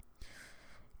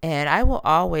 And I will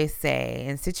always say,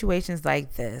 in situations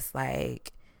like this,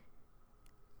 like,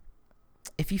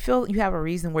 if you feel you have a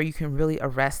reason where you can really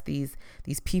arrest these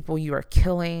people you are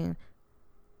killing,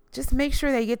 just make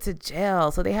sure they get to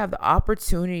jail so they have the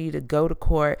opportunity to go to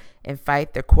court and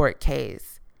fight their court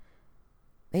case.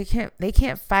 They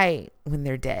can't fight when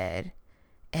they're dead.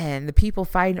 And the people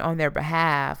fighting on their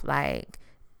behalf, like,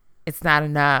 it's not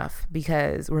enough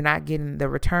because we're not getting the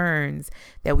returns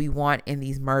that we want in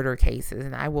these murder cases.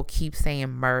 And I will keep saying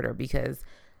murder because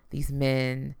these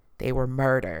men, they were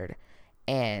murdered.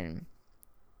 And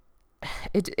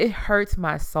it hurts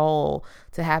my soul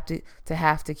to have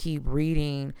to keep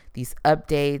reading these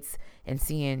updates and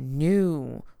seeing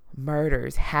new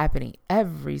murders happening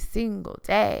every single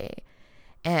day.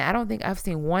 And I don't think I've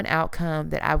seen one outcome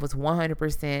that I was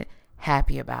 100%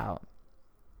 happy about.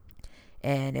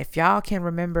 And if y'all can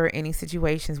remember any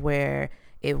situations where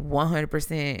it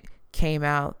 100% came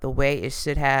out the way it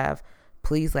should have,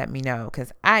 please let me know,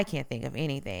 because I can't think of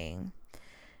anything.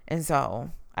 And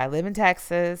so I live in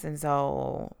Texas. And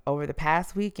so over the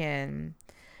past weekend,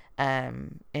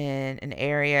 in an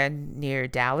area near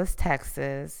Dallas,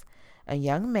 Texas, a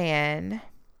young man,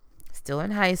 still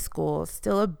in high school,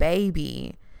 still a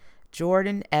baby,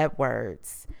 Jordan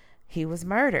Edwards, he was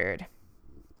murdered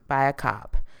by a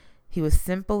cop. He was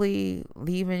simply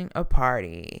leaving a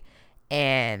party,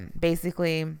 and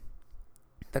basically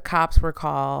the cops were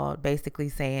called, basically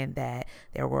saying that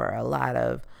there were a lot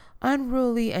of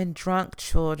unruly and drunk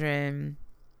children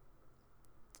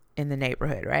in the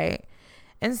neighborhood, right?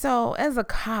 And so as a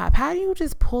cop, how do you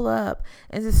just pull up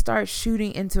and just start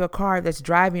shooting into a car that's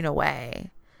driving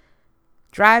away?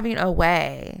 Driving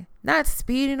away, not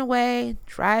speeding away,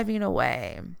 driving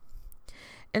away.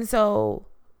 And so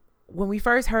when we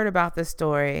first heard about this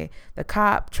story, the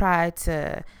cop tried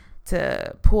to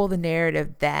pull the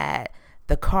narrative that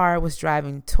the car was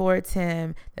driving towards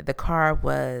him, that the car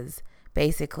was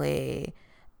basically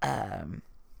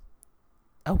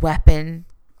a weapon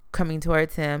coming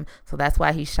towards him. So that's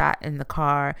why he shot in the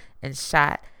car and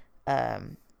shot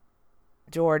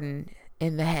Jordan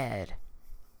in the head.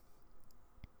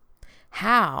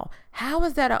 How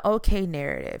is that an okay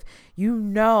narrative? You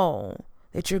know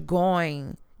that you're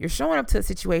showing up to a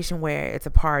situation where it's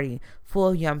a party full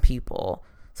of young people.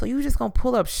 So you just gonna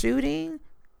pull up shooting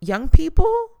young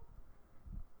people?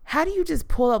 How do you just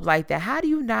pull up like that? How do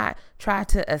you not try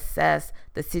to assess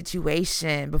the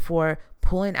situation before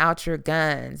pulling out your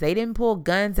guns? They didn't pull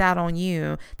guns out on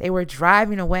you. They were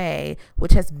driving away,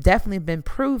 which has definitely been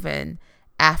proven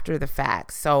after the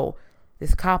fact. So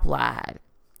this cop lied.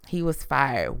 He was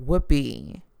fired.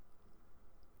 Whoopee.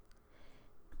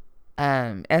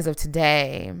 As of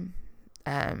today,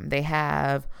 they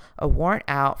have a warrant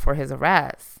out for his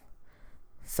arrest.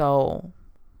 So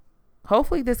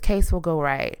hopefully this case will go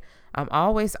right. I'm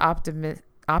always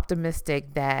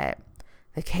optimistic that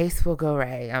the case will go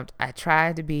right. I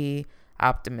try to be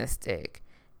optimistic,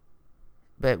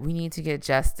 but we need to get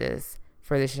justice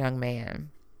for this young man.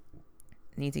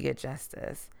 Need to get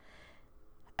justice.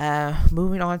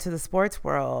 Moving on to the sports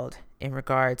world in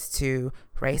regards to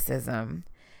racism.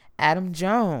 Adam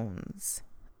Jones,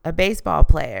 a baseball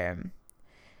player,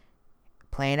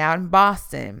 playing out in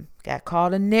Boston, got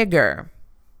called a nigger.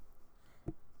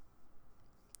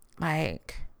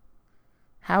 Like,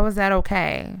 how is that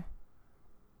okay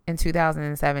in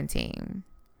 2017?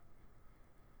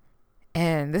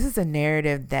 And this is a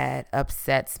narrative that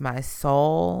upsets my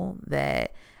soul,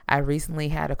 that I recently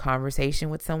had a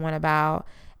conversation with someone about.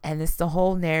 And it's the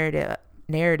whole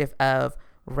narrative of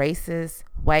racist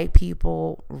white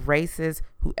people, racist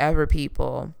whoever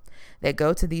people that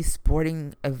go to these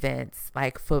sporting events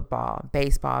like football,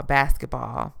 baseball,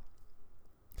 basketball.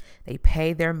 They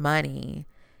pay their money.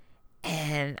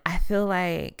 And I feel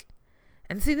like,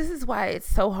 and see, this is why it's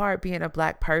so hard being a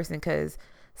black person, because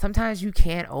sometimes you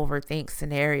can't overthink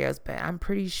scenarios, but I'm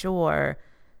pretty sure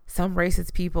some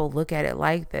racist people look at it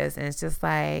like this, and it's just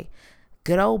like,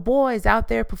 good old boys out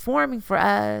there performing for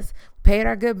us, paid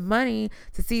our good money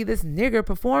to see this nigger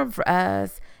perform for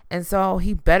us, and so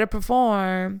he better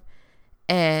perform.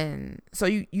 And so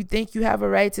you think you have a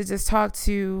right to just talk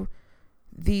to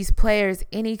these players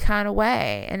any kind of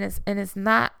way, and it's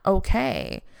not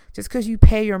okay. Just because you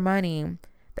pay your money,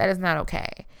 that is not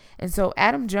okay. And so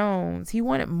Adam Jones, he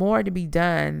wanted more to be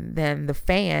done than the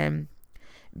fan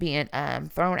being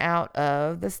thrown out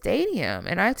of the stadium,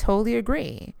 and I totally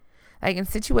agree. Like, in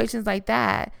situations like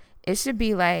that, it should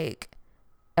be like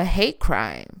a hate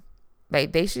crime.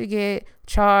 Like, they should get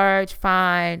charged,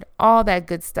 fined, all that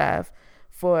good stuff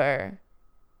for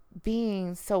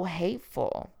being so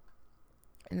hateful.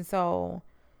 And so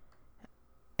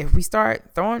if we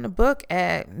start throwing the book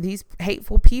at these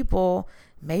hateful people,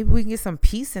 maybe we can get some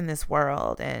peace in this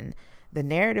world, and the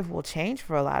narrative will change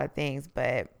for a lot of things.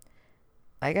 But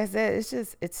like I said,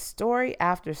 it's story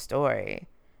after story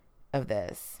of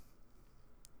this.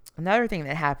 Another thing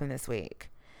that happened this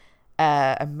week,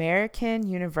 American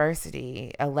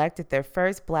University elected their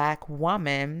first black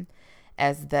woman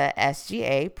as the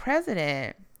SGA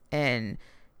president, and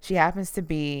she happens to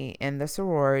be in the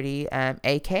sorority,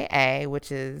 AKA, which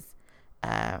is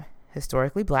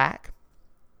historically black.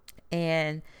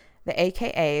 And the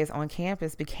AKAs on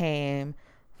campus became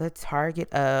the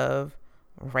target of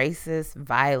racist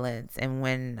violence. And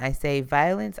when I say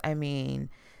violence, I mean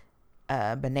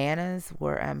bananas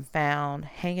were found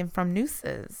hanging from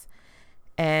nooses.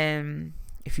 And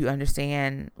if you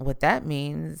understand what that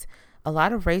means, a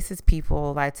lot of racist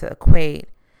people like to equate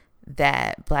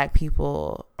that black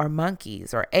people are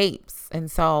monkeys or apes.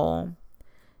 And so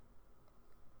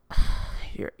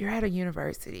you're at a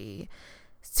university.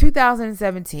 It's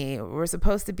 2017. We're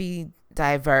supposed to be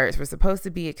diverse. We're supposed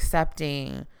to be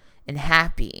accepting and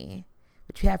happy.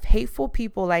 But you have hateful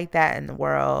people like that in the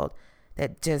world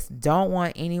that just don't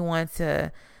want anyone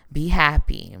to be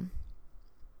happy.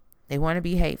 They want to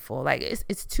be hateful. Like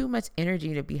it's too much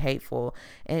energy to be hateful.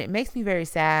 And it makes me very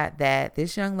sad that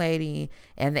this young lady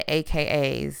and the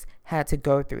AKAs had to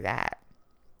go through that.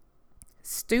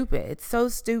 Stupid. It's so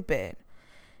stupid.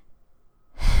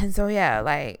 And so yeah,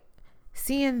 like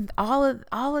seeing all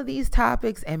of these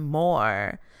topics and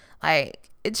more, like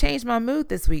it changed my mood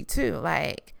this week too.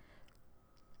 Like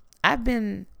I've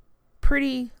been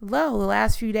pretty low the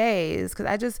last few days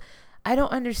because I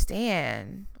don't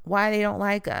understand why they don't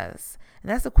like us. And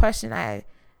that's a question I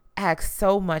ask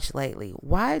so much lately.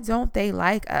 Why don't they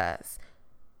like us?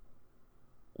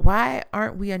 Why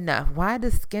aren't we enough? Why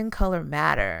does skin color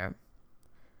matter?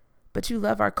 But you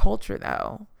love our culture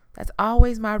though. That's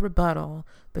always my rebuttal.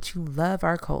 But you love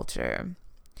our culture.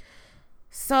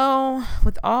 So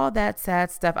with all that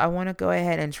sad stuff, I want to go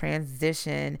ahead and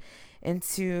transition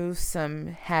into some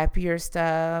happier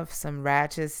stuff, some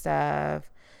ratchet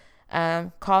stuff.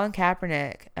 Colin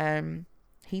Kaepernick,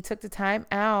 he took the time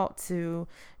out to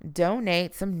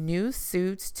donate some new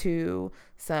suits to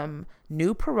some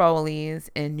new parolees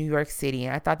in New York City.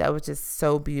 And I thought that was just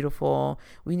so beautiful.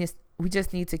 We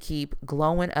just need to keep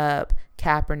glowing up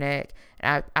Kaepernick.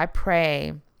 And I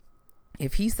pray,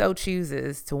 if he so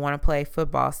chooses to want to play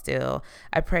football still,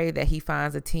 I pray that he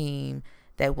finds a team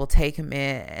that will take him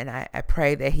in. And I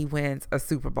pray that he wins a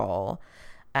Super Bowl.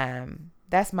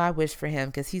 That's my wish for him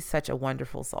because he's such a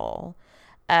wonderful soul.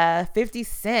 50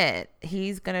 Cent,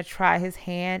 he's going to try his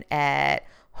hand at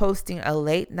hosting a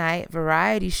late night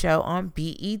variety show on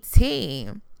BET.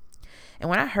 And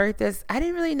when I heard this, I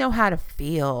didn't really know how to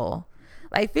feel.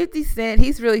 Like 50 Cent,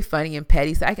 he's really funny and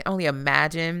petty. So I can only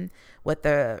imagine what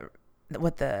the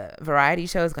variety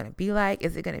show is going to be like.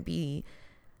 Is it going to be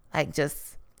like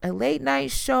just a late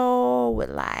night show with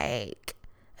like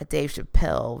a Dave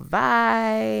Chappelle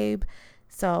vibe?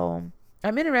 So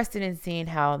I'm interested in seeing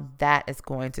how that is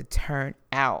going to turn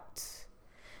out.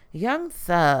 Young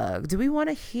Thug. Do we want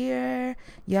to hear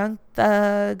Young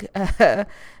Thug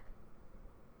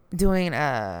doing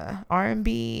a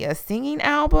R&B, a singing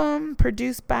album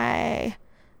produced by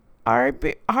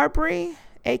Arbery,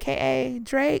 a.k.a.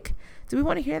 Drake? Do we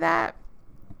want to hear that?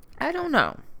 I don't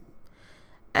know.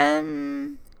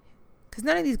 Because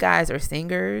none of these guys are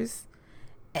singers.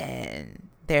 And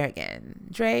there again,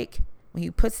 Drake, when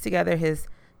he puts together his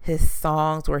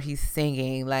songs where he's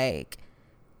singing, like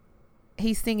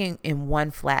he's singing in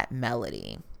one flat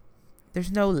melody. There's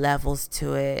no levels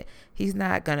to it. He's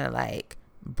not gonna like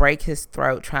break his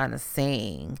throat trying to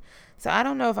sing. So I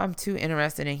don't know if I'm too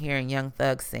interested in hearing Young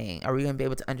Thug sing. Are we gonna be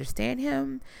able to understand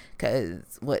him?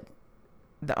 Because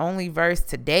the only verse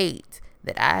to date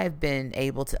that I've been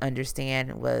able to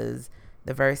understand was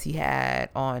the verse he had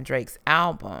on Drake's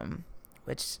album,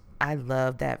 which I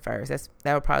love that verse.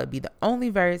 That would probably be the only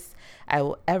verse I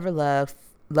will ever love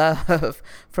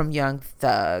from Young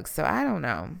Thug. So I don't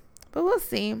know, but we'll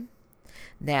see.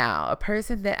 Now, a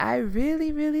person that I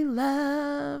really, really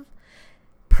love,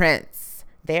 Prince.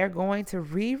 They're going to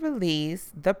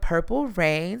re-release the Purple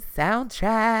Rain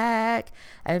soundtrack.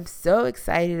 I'm so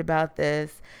excited about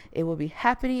this. It will be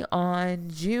happening on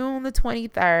June the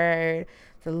 23rd.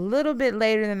 It's a little bit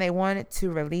later than they wanted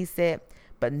to release it,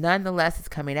 but nonetheless, it's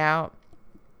coming out.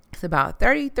 It's about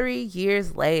 33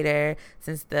 years later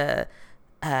since the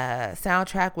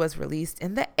soundtrack was released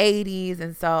in the 80s,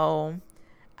 and so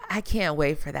I can't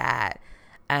wait for that.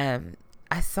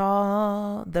 I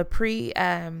saw the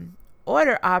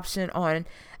pre-order option on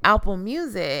Apple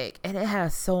Music, and it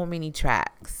has so many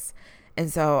tracks.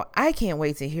 And so I can't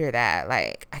wait to hear that.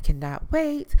 Like, I cannot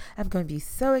wait. I'm going to be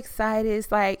so excited.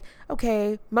 It's like,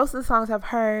 okay, most of the songs I've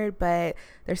heard, but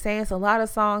they're saying it's a lot of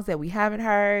songs that we haven't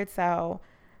heard. So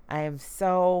I am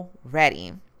so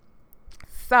ready.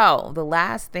 So the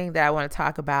last thing that I want to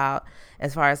talk about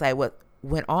as far as like what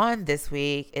went on this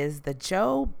week is the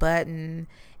Joe Budden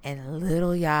and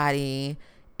Lil Yachty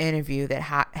interview that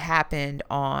happened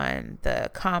on the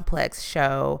Complex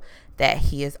show that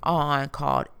he is on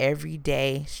called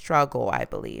Everyday Struggle, I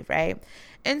believe, right?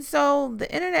 And so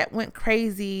the internet went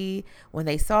crazy when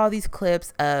they saw these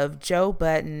clips of Joe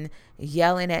Budden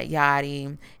yelling at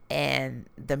Yachty, and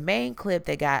the main clip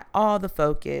that got all the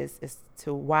focus as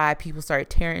to why people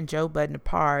started tearing Joe Budden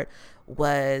apart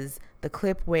was the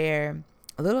clip where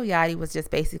Lil Yachty was just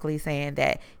basically saying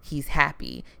that he's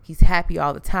happy. He's happy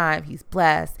all the time. He's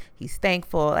blessed. He's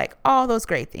thankful. Like all those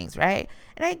great things, right?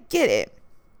 And I get it.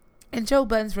 And Joe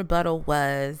Budden's rebuttal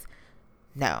was,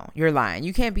 no, you're lying.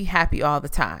 You can't be happy all the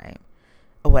time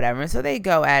or whatever. And so they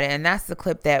go at it. And that's the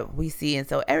clip that we see. And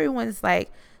so everyone's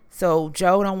like, so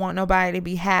Joe don't want nobody to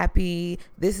be happy.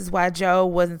 This is why Joe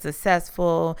wasn't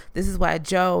successful. This is why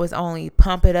Joe is only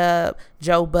pump it up,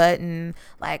 Joe Budden,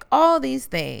 like all these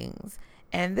things.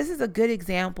 And this is a good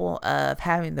example of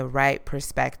having the right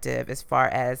perspective as far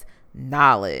as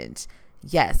knowledge.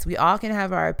 Yes, we all can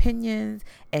have our opinions.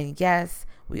 And yes,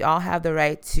 we all have the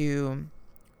right to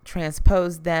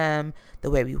transpose them the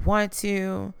way we want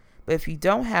to. But if you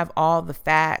don't have all the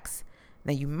facts,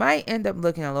 then you might end up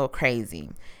looking a little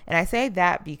crazy. And I say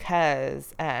that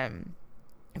because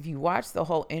if you watch the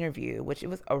whole interview, which it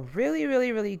was a really,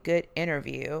 really, really good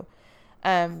interview,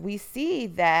 we see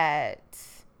that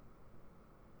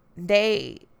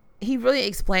he really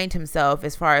explained himself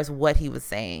as far as what he was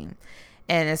saying.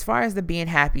 And as far as the being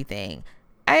happy thing,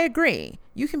 I agree.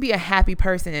 You can be a happy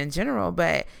person in general,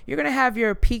 but you're going to have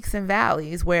your peaks and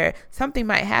valleys where something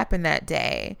might happen that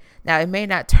day. Now, it may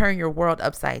not turn your world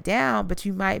upside down, but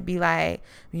you might be like,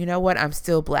 you know what? I'm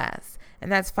still blessed.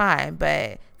 And that's fine.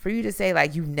 But for you to say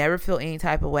like you never feel any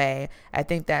type of way, I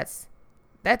think that's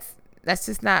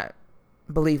just not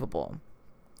believable.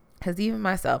 Because even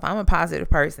myself, I'm a positive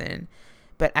person,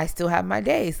 but I still have my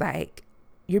days. Like,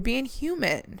 you're being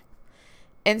human.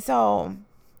 And so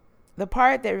the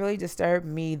part that really disturbed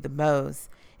me the most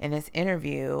in this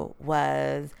interview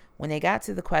was when they got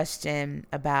to the question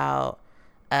about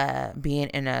being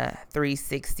in a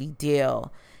 360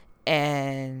 deal.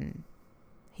 And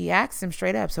he asked him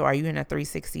straight up, so are you in a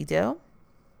 360 deal?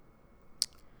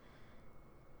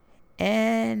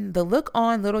 And the look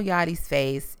on Lil Yachty's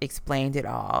face explained it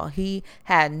all. He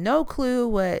had no clue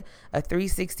what a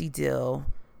 360 deal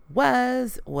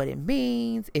was, what it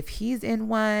means, if he's in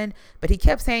one, but he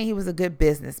kept saying he was a good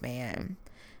businessman.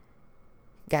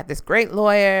 Got this great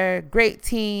lawyer, great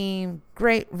team,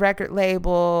 great record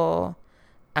label.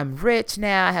 I'm rich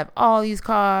now. I have all these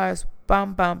cars.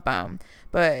 Bum, bum, bum.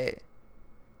 But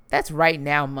that's right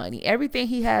now money. Everything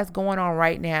he has going on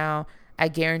right now, I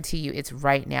guarantee you it's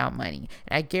right now money.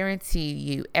 And I guarantee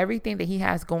you everything that he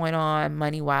has going on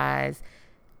money-wise,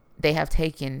 they have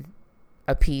taken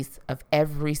a piece of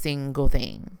every single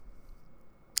thing.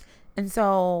 And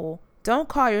so don't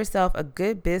call yourself a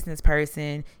good business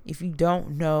person if you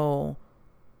don't know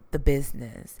the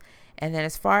business. And then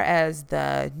as far as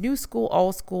the new school,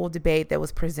 old school debate that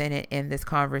was presented in this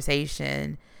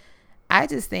conversation, I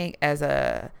just think as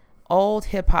a old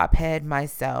hip hop head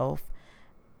myself,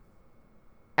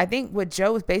 I think what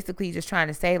Joe was basically just trying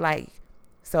to say, like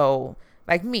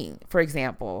me, for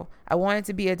example, I wanted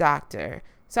to be a doctor.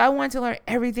 So I wanted to learn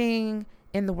everything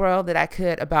in the world that I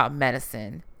could about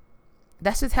medicine.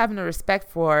 That's just having a respect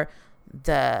for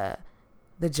the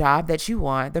job that you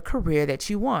want, the career that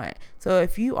you want. So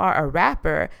if you are a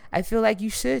rapper, I feel like you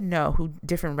should know who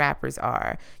different rappers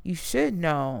are. You should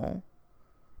know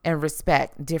and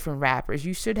respect different rappers.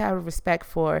 You should have a respect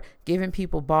for giving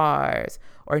people bars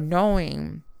or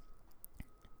knowing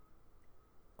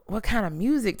what kind of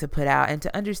music to put out and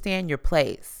to understand your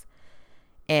place.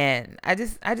 And I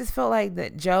just felt like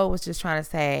that Joe was just trying to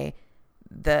say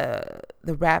the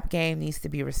rap game needs to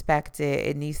be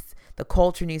respected. The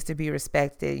culture needs to be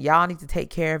respected. Y'all need to take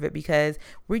care of it because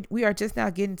we are just now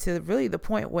getting to really the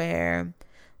point where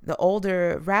the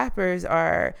older rappers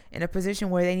are in a position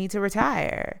where they need to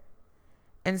retire.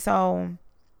 And so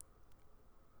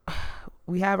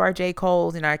we have our J.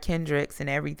 Coles and our Kendricks and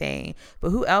everything,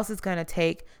 but who else is going to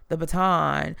take the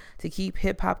baton to keep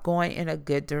hip hop going in a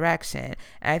good direction?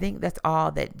 And I think that's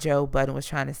all that Joe Budden was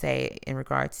trying to say in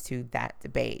regards to that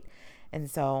debate. And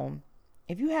so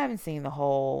if you haven't seen the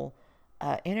whole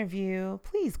interview,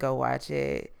 please go watch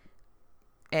it.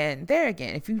 And there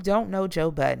again, if you don't know Joe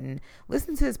Budden,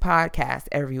 listen to his podcast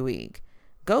every week.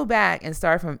 Go back and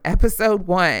start from episode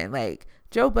 1. Like,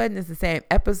 Joe Budden is the same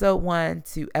episode 1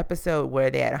 to episode where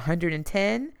they had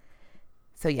 110.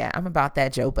 So yeah, I'm about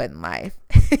that Joe Budden life,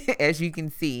 as you can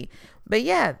see. But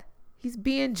yeah, he's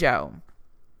being Joe.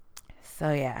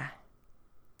 So yeah.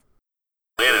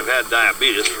 And I've had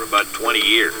diabetes for about 20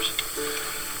 years.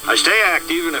 I stay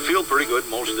active and I feel pretty good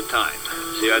most of the time.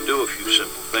 See, I do a few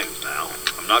simple things now.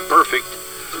 I'm not perfect,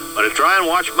 but I try and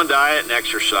watch my diet and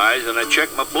exercise, and I check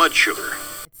my blood sugar.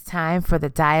 It's time for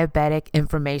the Diabetic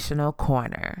Informational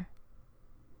Corner.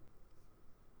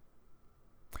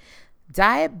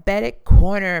 Diabetic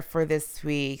Corner for this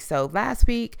week. So last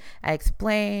week I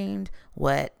explained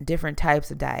what different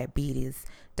types of diabetes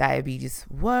diabetes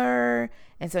were.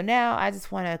 And so now I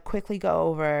just want to quickly go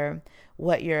over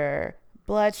what your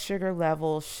blood sugar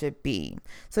level should be.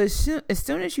 So as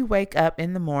soon as you wake up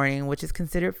in the morning, which is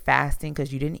considered fasting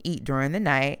because you didn't eat during the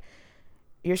night,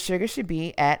 your sugar should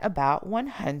be at about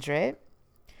 100.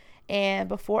 And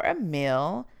before a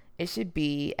meal, it should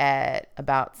be at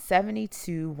about 70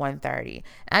 to 130.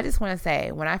 And I just want to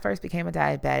say, when I first became a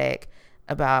diabetic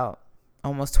about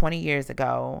almost 20 years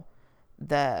ago,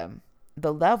 the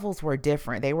levels were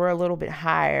different. They were a little bit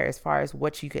higher as far as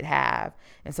what you could have.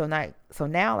 And so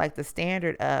now like the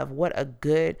standard of what a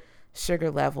good sugar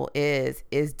level is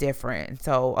different. And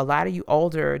so a lot of you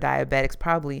older diabetics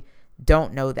probably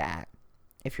don't know that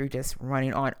if you're just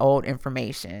running on old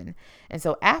information. And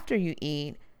so after you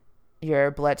eat,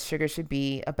 your blood sugar should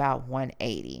be about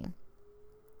 180.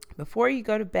 Before you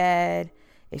go to bed,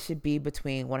 it should be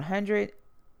between 100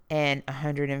 and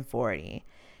 140.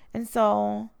 And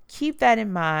so keep that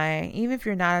in mind. Even if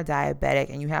you're not a diabetic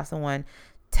and you have someone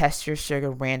test your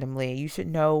sugar randomly, you should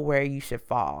know where you should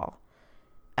fall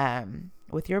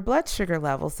with your blood sugar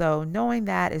level. So knowing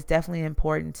that is definitely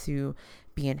important to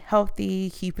being healthy,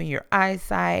 keeping your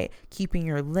eyesight, keeping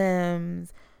your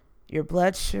limbs. Your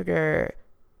blood sugar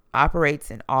operates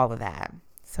in all of that.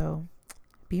 So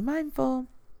be mindful.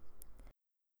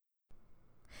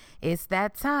 It's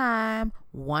that time.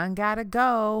 One gotta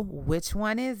go. Which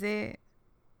one is it?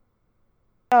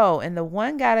 So in the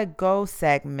one gotta go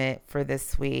segment for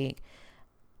this week,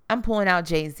 I'm pulling out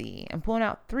Jay-Z. I'm pulling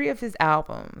out 3 of his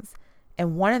albums,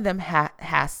 and one of them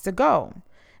has to go.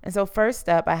 And so first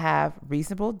up, I have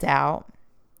Reasonable Doubt,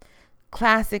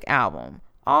 classic album.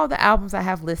 All the albums I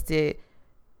have listed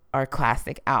are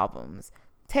classic albums.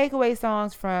 Takeaway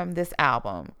songs from this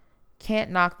album: Can't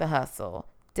Knock the Hustle,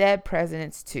 Dead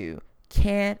Presidents 2,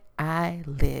 Can't I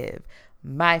Live,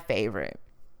 my favorite.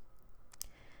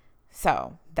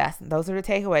 So those are the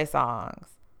takeaway songs.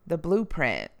 The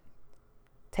Blueprint,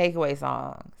 takeaway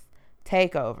songs: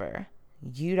 Takeover,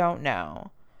 You Don't Know,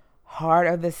 Heart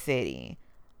of the City,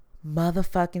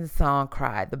 motherfucking Song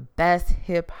Cry, the best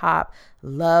hip hop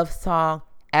love song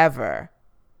ever.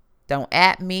 Don't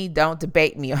at me, don't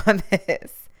debate me on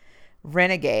this.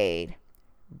 Renegade,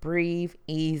 Breathe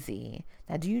Easy.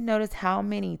 Now, do you notice how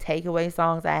many takeaway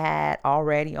songs I had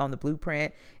already on the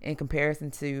Blueprint in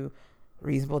comparison to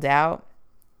Reasonable Doubt?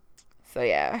 So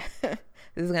yeah, this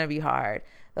is going to be hard.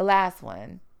 The last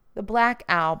one, the Black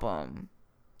Album,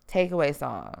 takeaway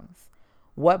songs: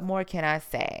 What More Can I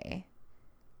Say?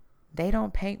 They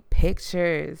don't paint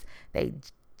pictures. They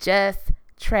just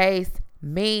trace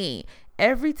me.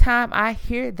 Every time I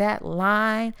hear that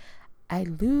line, I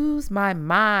lose my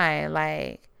mind.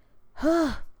 Like,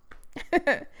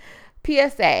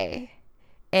 PSA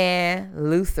and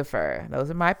Lucifer.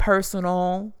 Those are my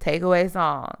personal takeaway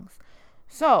songs.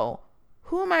 So,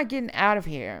 who am I getting out of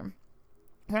here?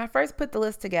 When I first put the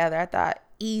list together, I thought,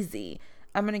 easy.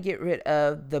 I'm going to get rid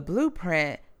of the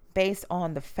Blueprint based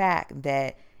on the fact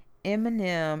that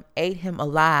Eminem ate him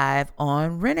alive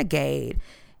on Renegade.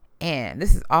 And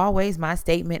this is always my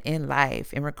statement in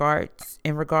life in regards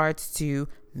to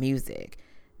music.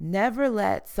 Never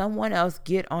let someone else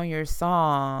get on your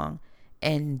song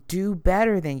and do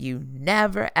better than you.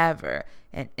 Never, ever.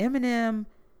 And Eminem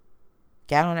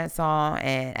got on that song,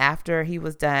 and after he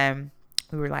was done,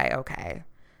 we were like, okay,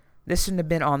 this shouldn't have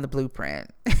been on the Blueprint.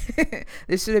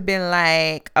 This should have been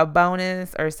like a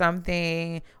bonus or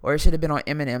something, or it should have been on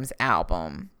Eminem's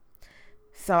album.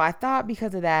 So I thought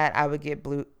because of that, I would get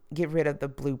rid of the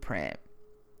Blueprint.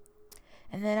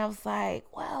 And then I was like,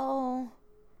 well,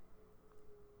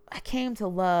 I came to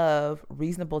love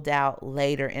Reasonable Doubt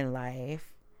later in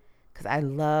life because I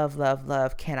love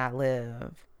Can I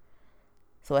Live.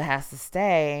 So it has to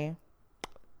stay.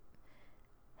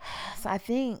 So I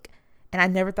think, and I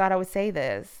never thought I would say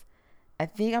this, I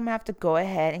think I'm going to have to go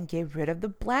ahead and get rid of the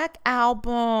Black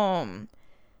Album.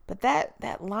 But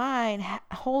that line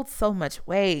holds so much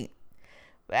weight.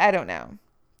 But I don't know.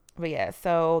 But yeah,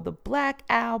 so the Black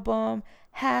Album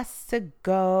has to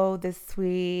go this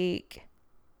week.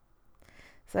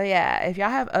 So yeah, if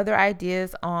y'all have other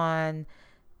ideas on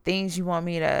things you want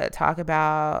me to talk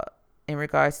about in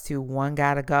regards to One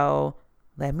Gotta Go,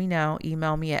 let me know.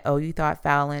 Email me at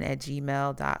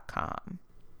ouyouthoughttfowlin@gmail.com.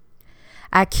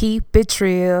 I keep it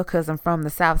real because I'm from the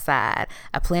South Side.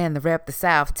 I plan to rep the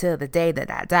South till the day that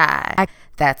I die.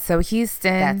 That's so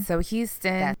Houston. That's so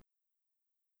Houston.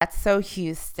 That's so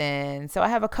Houston. So I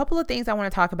have a couple of things I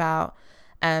want to talk about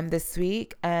this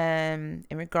week in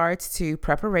regards to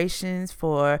preparations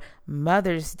for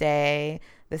Mother's Day.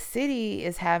 The city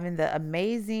is having the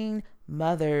amazing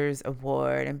Mothers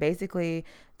Award. And basically,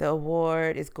 the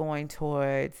award is going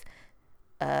towards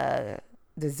a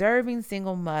deserving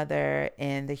single mother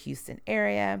in the Houston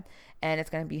area. And it's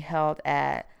going to be held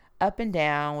at Up and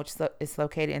Down, which is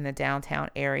located in the downtown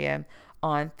area,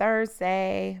 on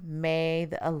Thursday, May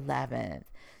the 11th.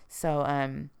 So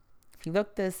if you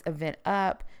look this event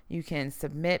up, you can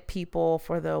submit people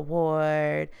for the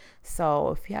award. So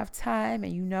if you have time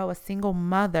and you know a single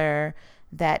mother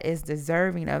that is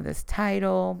deserving of this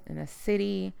title in a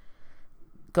city,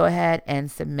 go ahead and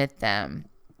submit them.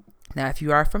 Now, if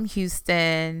you are from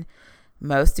Houston,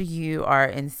 most of you are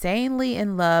insanely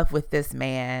in love with this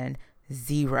man,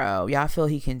 Zero. Y'all feel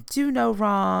he can do no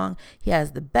wrong. He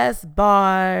has the best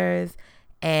bars.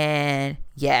 And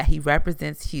yeah, he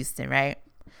represents Houston, right?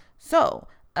 So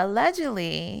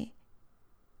allegedly,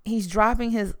 he's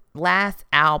dropping his last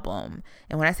album.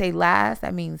 And when I say last,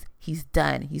 that means he's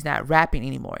done. He's not rapping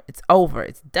anymore. It's over.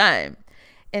 It's done.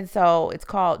 And so it's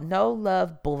called No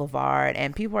Love Boulevard.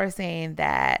 And people are saying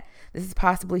that this is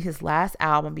possibly his last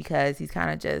album because he's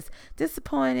kind of just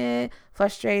disappointed,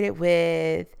 frustrated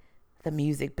with the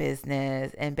music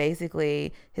business, and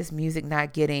basically his music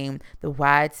not getting the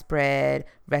widespread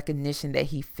recognition that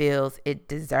he feels it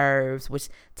deserves, which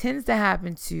tends to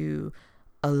happen to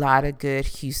a lot of good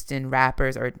Houston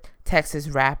rappers or Texas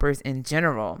rappers in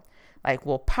general. Like,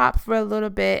 we'll pop for a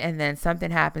little bit and then something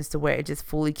happens to where it just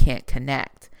fully can't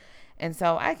connect. And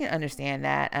so I can understand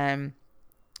that.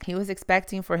 He was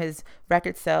expecting for his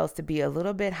record sales to be a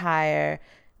little bit higher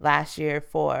last year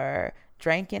for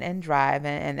Drinking and Driving,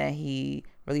 and then he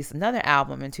released another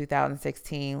album in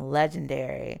 2016,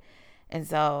 Legendary. And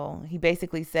so he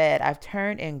basically said, I've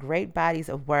turned in great bodies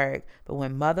of work, but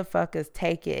when motherfuckers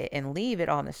take it and leave it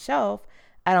on the shelf,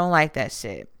 I don't like that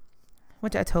shit.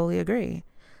 Which I totally agree.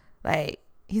 Like,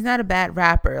 he's not a bad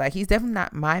rapper. Like, he's definitely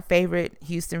not my favorite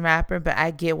Houston rapper, but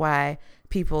I get why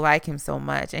people like him so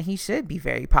much, and he should be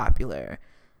very popular.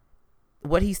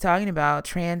 What he's talking about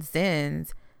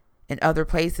transcends in other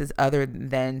places other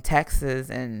than Texas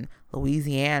and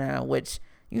Louisiana, which,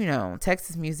 you know,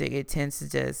 Texas music, it tends to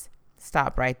just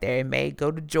stop right there. It may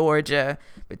go to Georgia,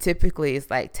 but typically it's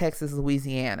like Texas,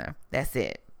 Louisiana. That's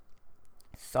it.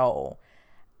 So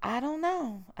I don't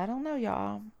know,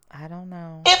 y'all. I don't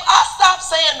know. If I stop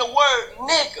saying the word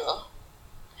nigga,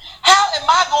 how am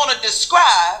I going to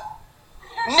describe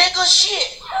nigga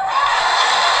shit?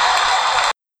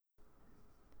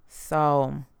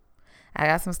 So I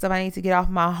got some stuff I need to get off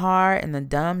my heart in the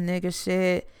dumb nigga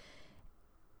shit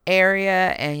area,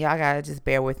 and y'all gotta just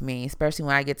bear with me, especially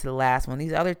when I get to the last one.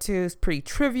 These other two is pretty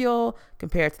trivial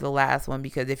compared to the last one,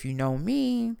 because if you know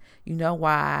me, you know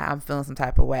why I'm feeling some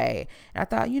type of way. And I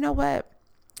thought, you know what?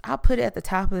 I'll put it at the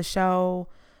top of the show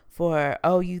for,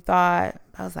 oh, you thought?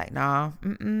 I was like, nah,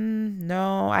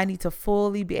 no, I need to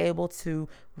fully be able to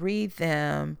read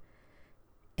them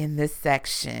in this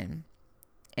section.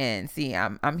 And see,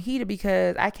 I'm heated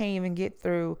because I can't even get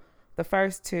through the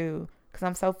first two because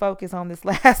I'm so focused on this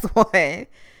last one.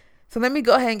 So let me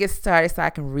go ahead and get started so I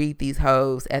can read these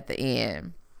hoes at the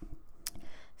end.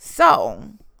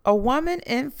 So, a woman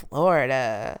in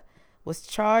Florida was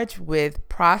charged with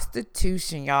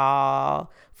prostitution,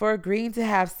 y'all, for agreeing to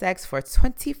have sex for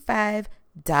 $25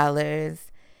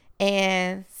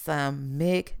 and some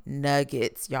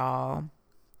McNuggets, y'all.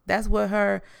 That's what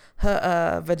her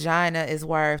vagina is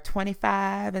worth,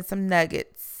 25 and some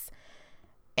nuggets.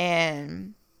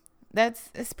 And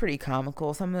it's pretty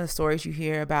comical. Some of the stories you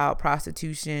hear about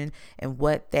prostitution and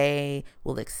what they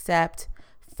will accept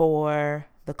for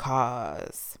the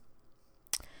cause.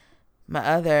 My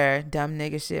other dumb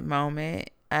nigga shit moment,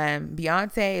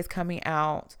 Beyonce is coming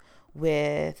out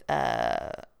with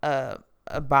a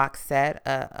box set,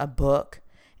 a book,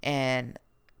 and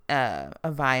a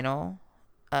vinyl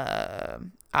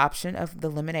option of the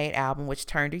Lemonade album, which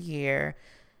turned a year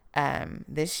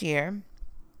this year.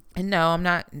 And no, I'm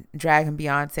not dragging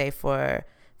Beyonce for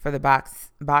the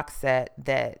box set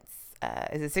that's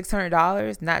is it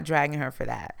 $600? Not dragging her for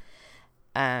that.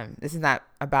 This is not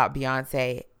about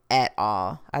Beyonce at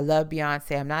all. I love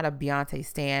Beyonce. I'm not a Beyonce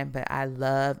stan, but I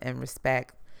love and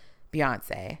respect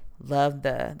Beyonce. Love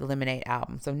the Lemonade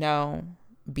album. So no,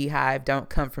 Beehive, don't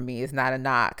come for me. It's not a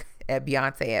knock at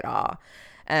Beyonce at all.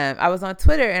 I was on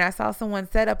Twitter and I saw someone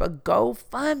set up a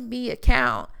GoFundMe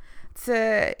account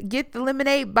to get the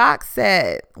Lemonade box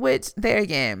set, which, there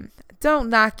again, don't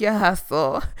knock your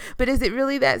hustle. But is it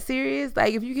really that serious?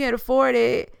 Like, if you can't afford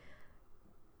it,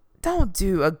 don't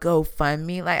do a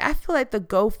GoFundMe. Like, I feel like the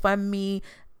GoFundMe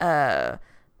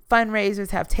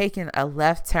fundraisers have taken a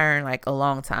left turn like a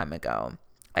long time ago.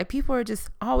 Like, people are just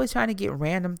always trying to get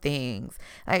random things.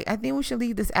 Like, I think we should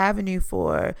leave this avenue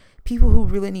for people who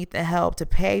really need the help to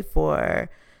pay for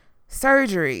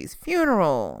surgeries,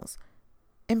 funerals,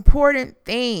 important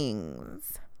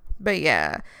things. But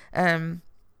yeah, in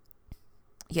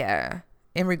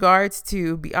regards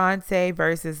to Beyonce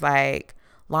versus like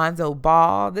Lonzo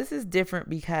Ball, this is different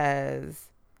because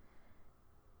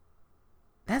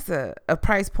that's a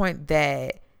price point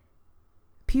that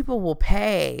people will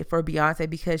pay for Beyonce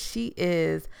because she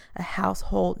is a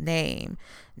household name.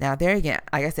 Now, there again,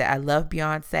 like I said, I love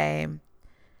Beyonce.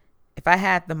 If I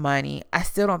had the money, I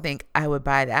still don't think I would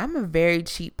buy that. I'm a very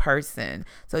cheap person.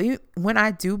 So when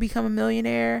I do become a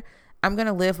millionaire, I'm going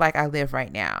to live like I live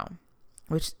right now,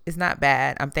 which is not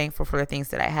bad. I'm thankful for the things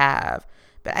that I have.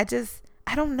 But I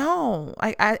don't know.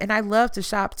 I love to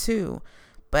shop too.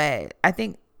 But I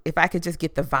think if I could just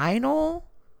get the vinyl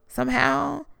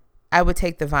somehow, I would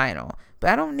take the vinyl.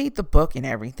 But I don't need the book and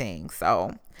everything.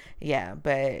 So, yeah.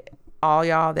 But all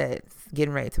y'all that's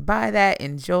getting ready to buy that,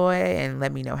 enjoy and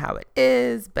let me know how it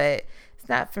is. But it's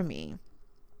not for me.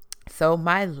 So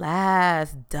my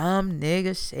last dumb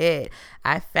nigga shit,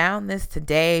 I found this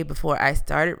today before I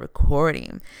started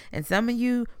recording. And some of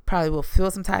you probably will feel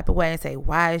some type of way and say,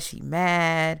 why is she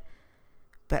mad?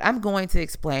 But I'm going to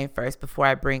explain first before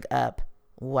I bring up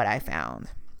what I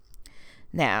found.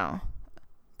 Now,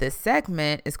 this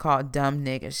segment is called Dumb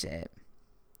Nigga Shit.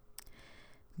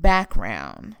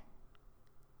 Background.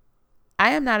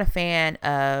 I am not a fan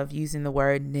of using the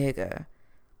word nigga.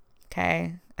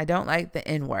 Okay? I don't like the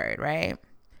N-word, right?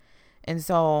 And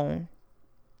so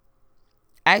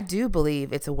I do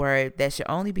believe it's a word that should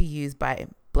only be used by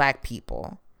black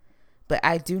people. But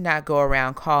I do not go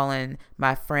around calling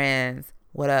my friends,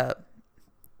 what up,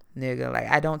 nigga? Like,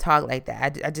 I don't talk like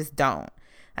that. I just don't.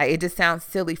 Like, it just sounds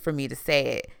silly for me to say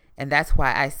it. And that's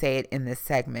why I say it in this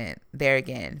segment. There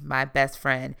again, my best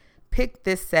friend picked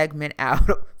this segment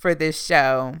out for this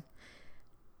show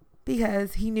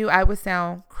because he knew I would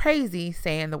sound crazy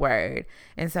saying the word.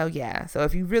 And so, yeah. So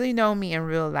if you really know me in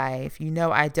real life, you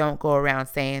know I don't go around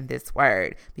saying this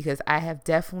word because I have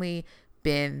definitely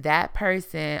been that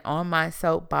person on my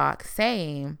soapbox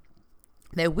saying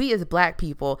that we as black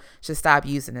people should stop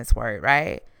using this word,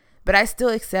 right? But I still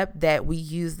accept that we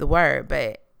use the word,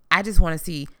 but I just want to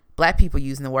see black people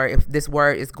using the word if this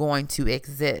word is going to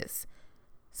exist.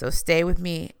 So stay with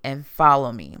me and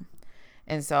follow me.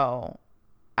 And so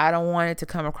I don't want it to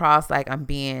come across like I'm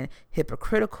being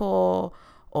hypocritical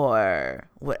or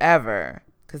whatever,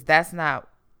 because that's not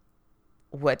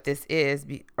what this is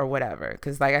or whatever.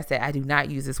 Because like I said, I do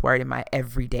not use this word in my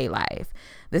everyday life.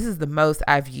 This is the most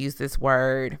I've used this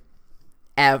word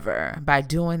ever by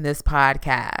doing this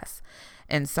podcast.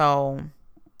 And so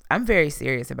I'm very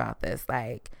serious about this.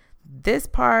 Like, this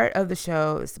part of the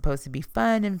show is supposed to be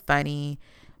fun and funny,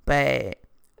 but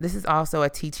this is also a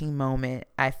teaching moment.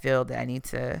 I feel that I need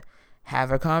to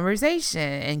have a conversation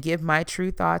and give my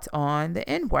true thoughts on the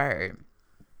N-word.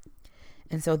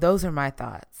 And so those are my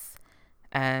thoughts.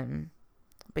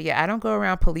 But yeah, I don't go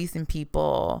around policing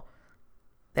people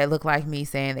that look like me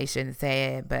saying they shouldn't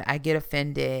say it, but I get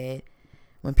offended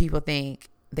when people think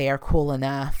they are cool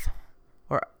enough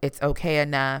or it's okay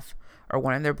enough, or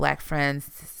one of their black friends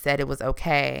said it was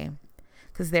okay.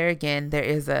 Because there again, there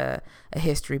is a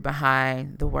history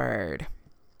behind the word.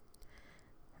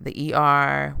 The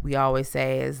ER, we always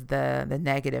say, is the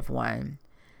negative one.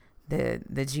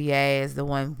 The GA is the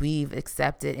one we've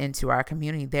accepted into our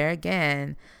community. There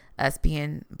again, us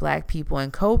being black people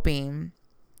and coping,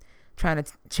 trying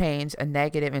to change a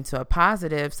negative into a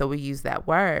positive, so we use that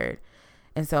word.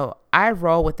 And so I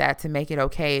roll with that to make it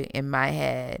okay in my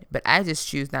head, but I just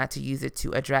choose not to use it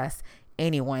to address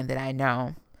anyone that I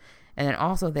know. And then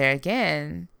also there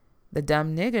again, the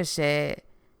dumb nigga shit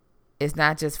is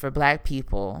not just for black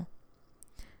people,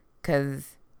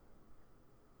 because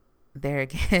there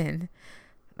again,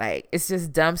 like, it's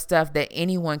just dumb stuff that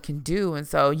anyone can do. And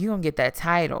so you're going to get that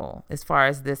title as far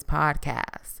as this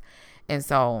podcast. And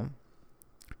so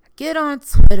get on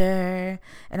Twitter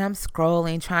and I'm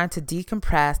scrolling, trying to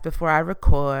decompress before I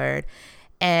record.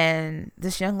 And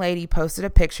this young lady posted a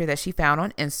picture that she found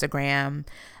on Instagram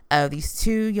of these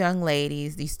two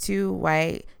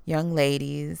white young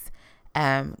ladies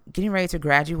getting ready to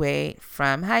graduate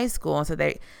from high school. And so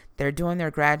they're doing their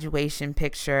graduation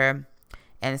picture.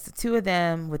 And it's the two of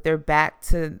them with their back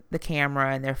to the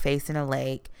camera and they're facing a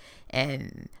lake.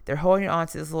 And they're holding on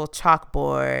to this little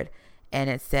chalkboard. And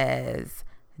it says,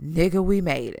 "Nigga, we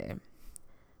made it."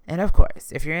 And of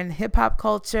course, if you're in hip hop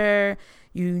culture,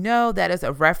 you know that is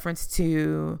a reference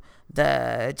to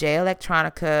the Jay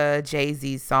Electronica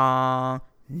Jay-Z song,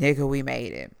 "Nigga, we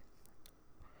made it."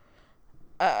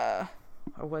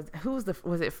 or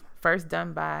was it first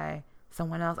done by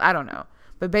someone else? I don't know.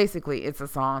 But basically, it's a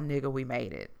song, Nigga, We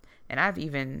Made It. And I've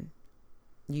even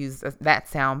used that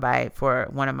soundbite for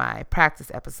one of my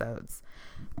practice episodes.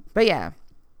 But yeah,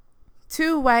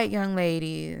 2 white young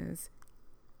ladies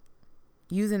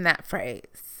using that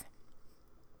phrase.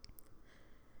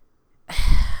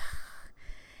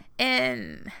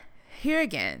 And here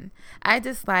again, I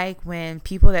dislike when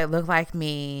people that look like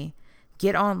me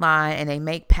get online and they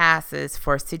make passes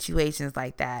for situations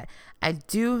like that. I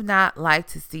do not like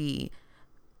to see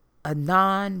a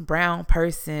non-brown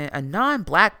person, a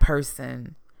non-black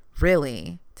person,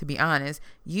 really, to be honest,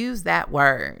 use that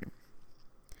word.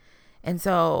 And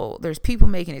so there's people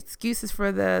making excuses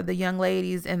for the young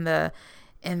ladies in the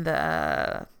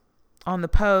on the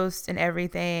post and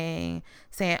everything,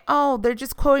 saying, oh, they're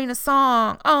just quoting a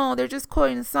song. Oh, they're just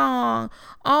quoting a song.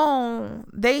 Oh,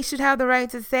 they should have the right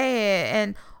to say it.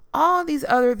 And all these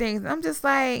other things. I'm just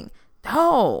like,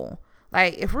 no.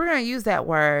 Like, if we're going to use that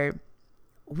word,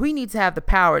 we need to have the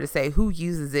power to say who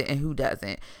uses it and who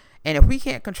doesn't. And if we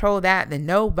can't control that, then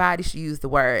nobody should use the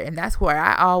word. And that's where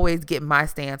I always get my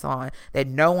stance on, that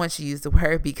no one should use the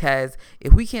word, because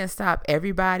if we can't stop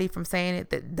everybody from saying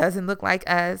it that doesn't look like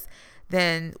us,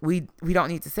 then we don't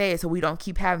need to say it. So we don't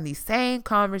keep having these same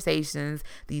conversations,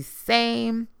 these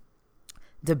same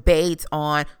debates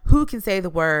on who can say the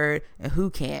word and who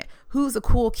can't, who's a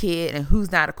cool kid and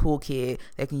who's not a cool kid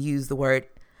that can use the word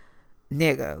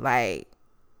nigga. Like,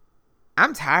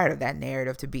 I'm tired of that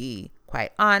narrative, to be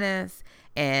quite honest.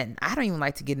 And I don't even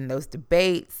like to get in those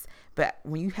debates. But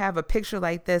when you have a picture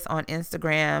like this on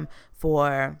Instagram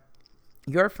for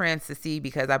your friends to see,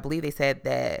 because I believe they said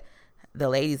that the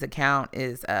lady's account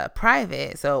is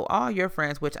private, so all your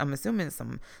friends, which I'm assuming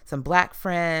some black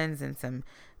friends and some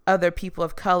other people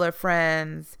of color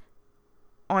friends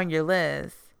on your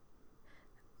list,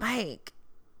 like,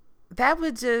 that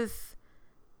would just,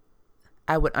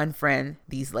 I would unfriend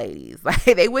these ladies. Like,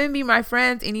 they wouldn't be my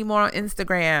friends anymore on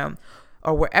Instagram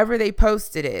or wherever they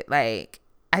posted it. Like,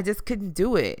 I just couldn't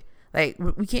do it. Like,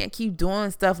 we can't keep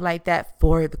doing stuff like that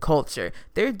for the culture.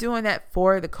 They're doing that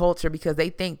for the culture because they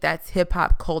think that's hip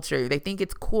hop culture. They think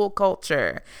it's cool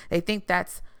culture. They think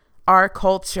that's our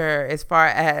culture, as far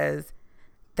as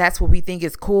that's what we think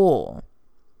is cool.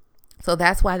 So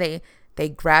that's why they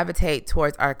gravitate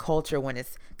towards our culture when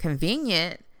it's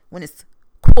convenient, when it's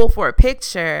cool for a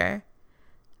picture.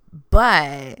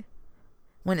 But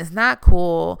when it's not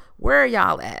cool, where are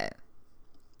y'all at?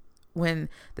 When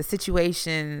the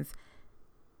situations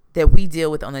that we deal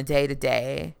with on a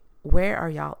day-to-day, where are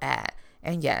y'all at?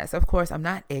 And yes, of course, I'm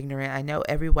not ignorant. I know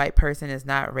every white person is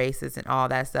not racist and all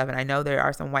that stuff. And I know there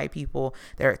are some white people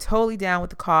that are totally down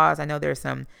with the cause. I know there's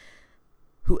some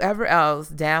whoever else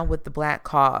down with the black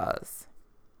cause.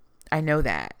 I know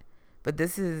that. But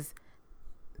this is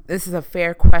a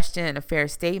fair question, a fair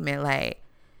statement. Like,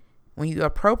 when you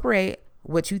appropriate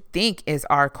what you think is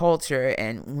our culture,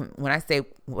 and when I say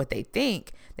what they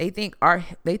think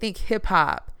hip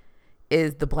hop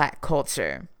is the black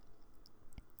culture.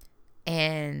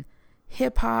 And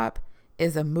hip hop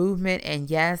is a movement, and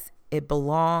yes, it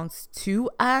belongs to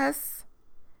us.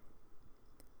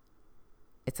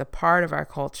 It's a part of our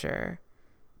culture.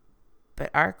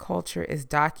 But our culture is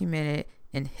documented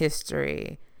in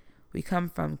history. We come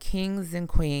from kings and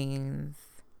queens.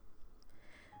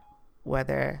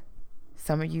 Whether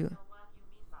some of you...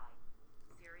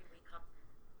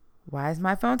 Why is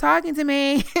my phone talking to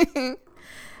me?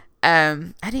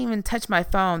 I didn't even touch my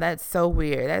phone. That's so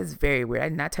weird. That is very weird. I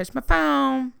did not touch my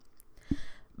phone.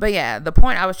 But yeah, the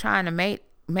point I was trying to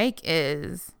make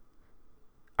is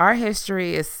our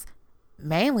history is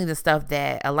mainly the stuff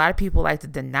that a lot of people like to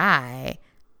deny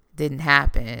didn't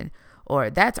happen, or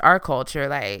that's our culture.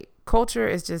 Like, culture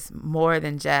is just more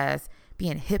than just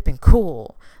being hip and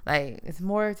cool. Like, it's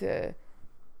more to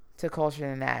culture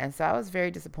than that. And so I was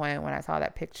very disappointed when I saw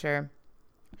that picture.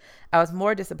 I was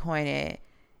more disappointed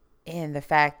in the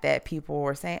fact that people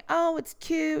were saying, oh, it's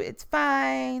cute, it's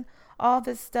fine, all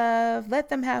this stuff, let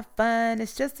them have fun,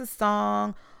 it's just a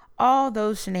song, all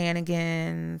those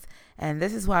shenanigans. And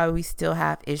this is why we still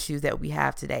have issues that we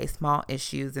have today, small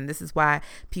issues. And this is why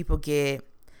people get,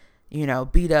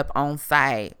 beat up on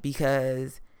sight,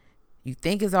 because you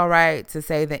think it's all right to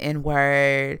say the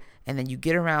N-word, and then you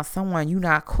get around someone you're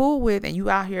not cool with, and you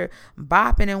out here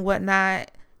bopping and whatnot,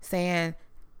 saying,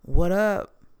 what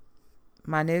up,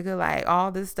 my nigga, like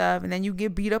all this stuff, and then you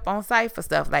get beat up on sight for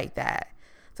stuff like that.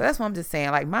 So that's what I'm just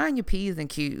saying, like, mind your P's and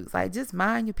Q's, like, just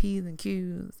mind your P's and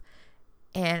Q's.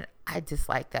 And I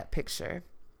dislike that picture.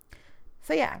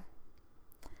 So yeah,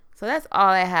 So that's all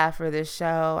I have for this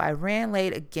show. I ran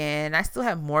late again. I still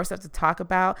have more stuff to talk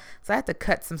about, so I had to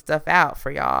cut some stuff out for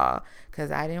y'all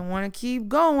because I didn't want to keep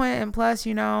going. And plus,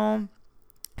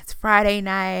 it's Friday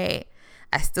night.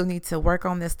 I still need to work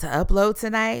on this to upload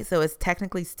tonight, so it's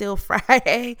technically still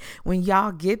Friday when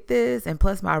y'all get this. And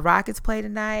plus, my Rockets play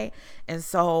tonight, and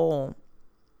so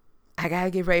I gotta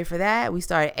get ready for that. We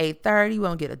start at 8:30. We're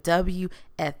gonna get a W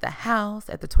at the house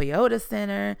at the Toyota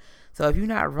Center. So if you're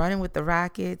not running with the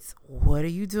Rockets, what are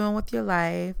you doing with your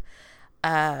life?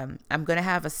 I'm gonna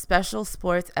have a special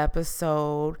sports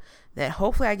episode that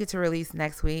hopefully I get to release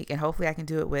next week, and hopefully I can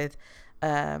do it with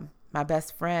my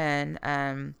best friend.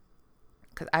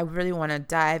 Because I really want to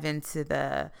dive into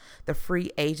the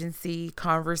free agency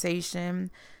conversation.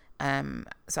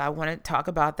 So I want to talk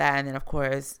about that. And then, of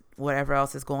course, whatever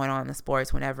else is going on in the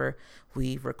sports whenever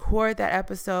we record that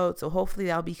episode. So hopefully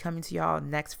that'll be coming to y'all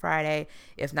next Friday.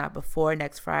 If not before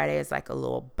next Friday, it's like a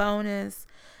little bonus.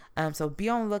 So be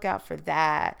on the lookout for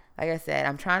that. Like I said,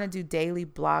 I'm trying to do daily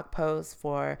blog posts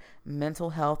for Mental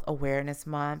Health Awareness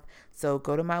Month. So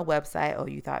go to my website,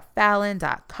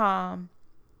 ohyouthoughtfallon.com.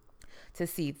 to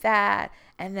see that.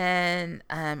 And then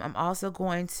I'm also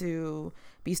going to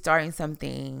be starting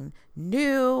something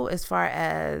new as far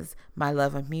as my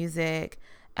love of music.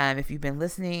 If you've been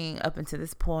listening up until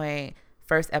this point,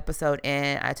 first episode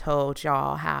in, I told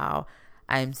y'all how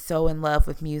I'm so in love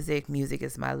with music. Music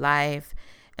is my life.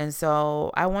 And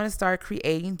so I want to start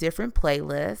creating different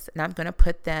playlists, and I'm going to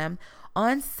put them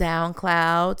on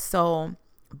SoundCloud. So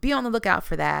be on the lookout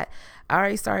for that. I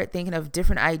already started thinking of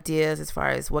different ideas as far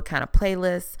as what kind of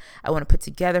playlists I want to put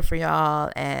together for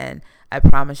y'all. And I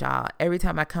promise y'all, every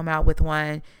time I come out with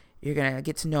one, you're going to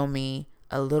get to know me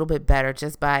a little bit better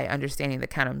just by understanding the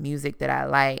kind of music that I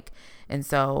like. And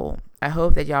so I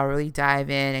hope that y'all really dive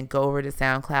in and go over to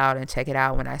SoundCloud and check it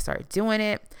out when I start doing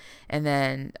it. And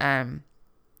then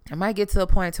I might get to a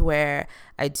point to where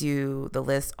I do the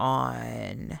list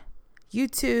on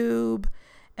YouTube,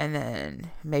 and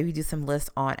then maybe do some lists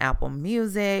on Apple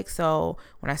Music. So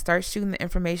when I start shooting the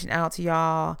information out to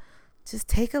y'all, just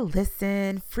take a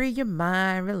listen, free your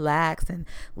mind, relax, and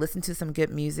listen to some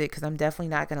good music, because I'm definitely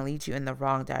not going to lead you in the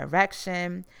wrong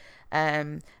direction.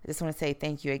 I just want to say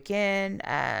thank you again.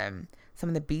 Some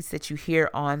of the beats that you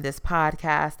hear on this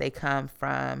podcast, they come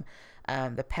from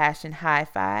the Passion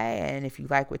Hi-Fi. And if you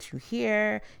like what you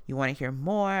hear, you want to hear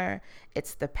more,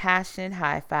 it's the Passion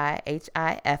Hi-Fi,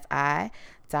 HIFI.com.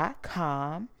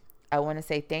 I want to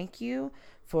say thank you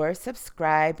for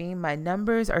subscribing. My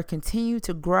numbers are continue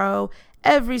to grow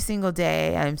every single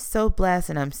day. I'm so blessed,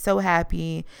 and I'm so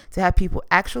happy to have people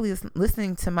actually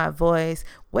listening to my voice,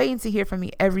 waiting to hear from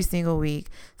me every single week.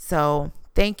 So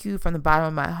thank you from the bottom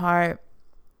of my heart.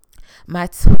 My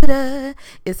Twitter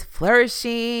is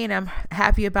flourishing. I'm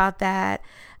happy about that.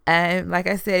 And like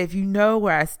I said, if you know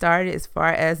where I started as far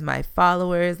as my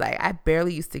followers, like I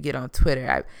barely used to get on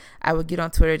Twitter. I would get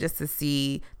on Twitter just to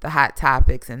see the hot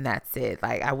topics, and that's it.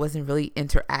 Like I wasn't really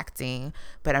interacting,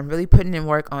 but I'm really putting in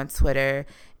work on Twitter.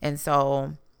 And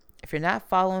so if you're not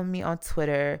following me on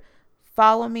Twitter,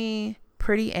 follow me,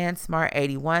 Pretty and Smart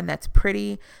 81. That's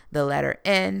Pretty, the letter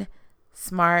N,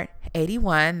 Smart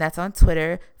 81. That's on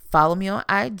Twitter. Follow me on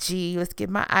IG. Let's get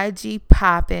my IG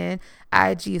popping.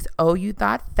 IG is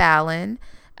ohyouthoughtfallon.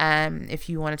 If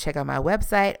you want to check out my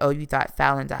website,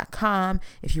 ohyouthoughtfallon.com.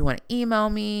 If you want to email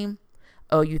me,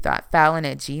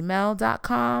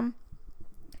 ohyouthoughtfallon@gmail.com.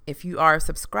 If you are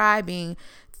subscribing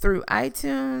through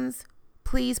iTunes,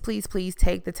 please, please, please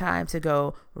take the time to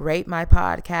go rate my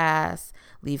podcast,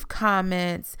 leave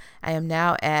comments. I'm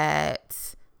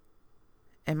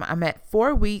at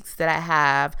 4 weeks that I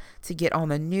have to get on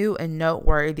the new and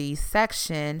noteworthy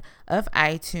section of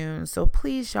iTunes. So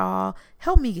please, y'all,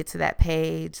 help me get to that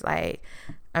page. Like,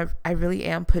 I really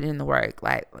am putting in the work.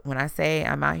 Like, when I say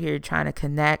I'm out here trying to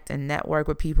connect and network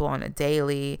with people on a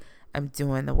daily, I'm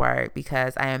doing the work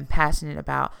because I am passionate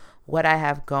about what I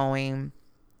have going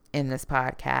in this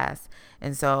podcast.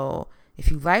 And so if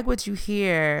you like what you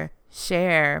hear,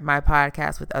 share my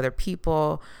podcast with other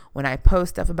people. When I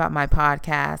post stuff about my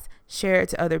podcast, share it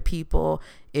to other people.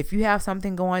 If you have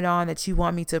something going on that you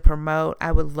want me to promote,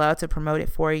 I would love to promote it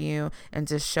for you and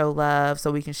just show love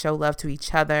so we can show love to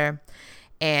each other.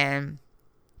 And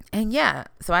yeah,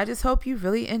 so I just hope you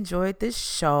really enjoyed this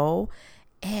show,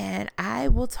 and I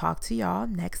will talk to y'all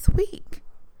next week.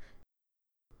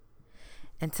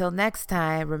 Until next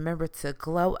time, remember to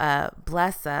glow up,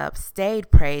 bless up, stay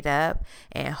prayed up,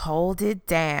 and hold it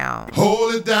down.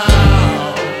 Hold it down.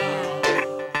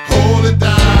 Hold it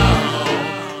down.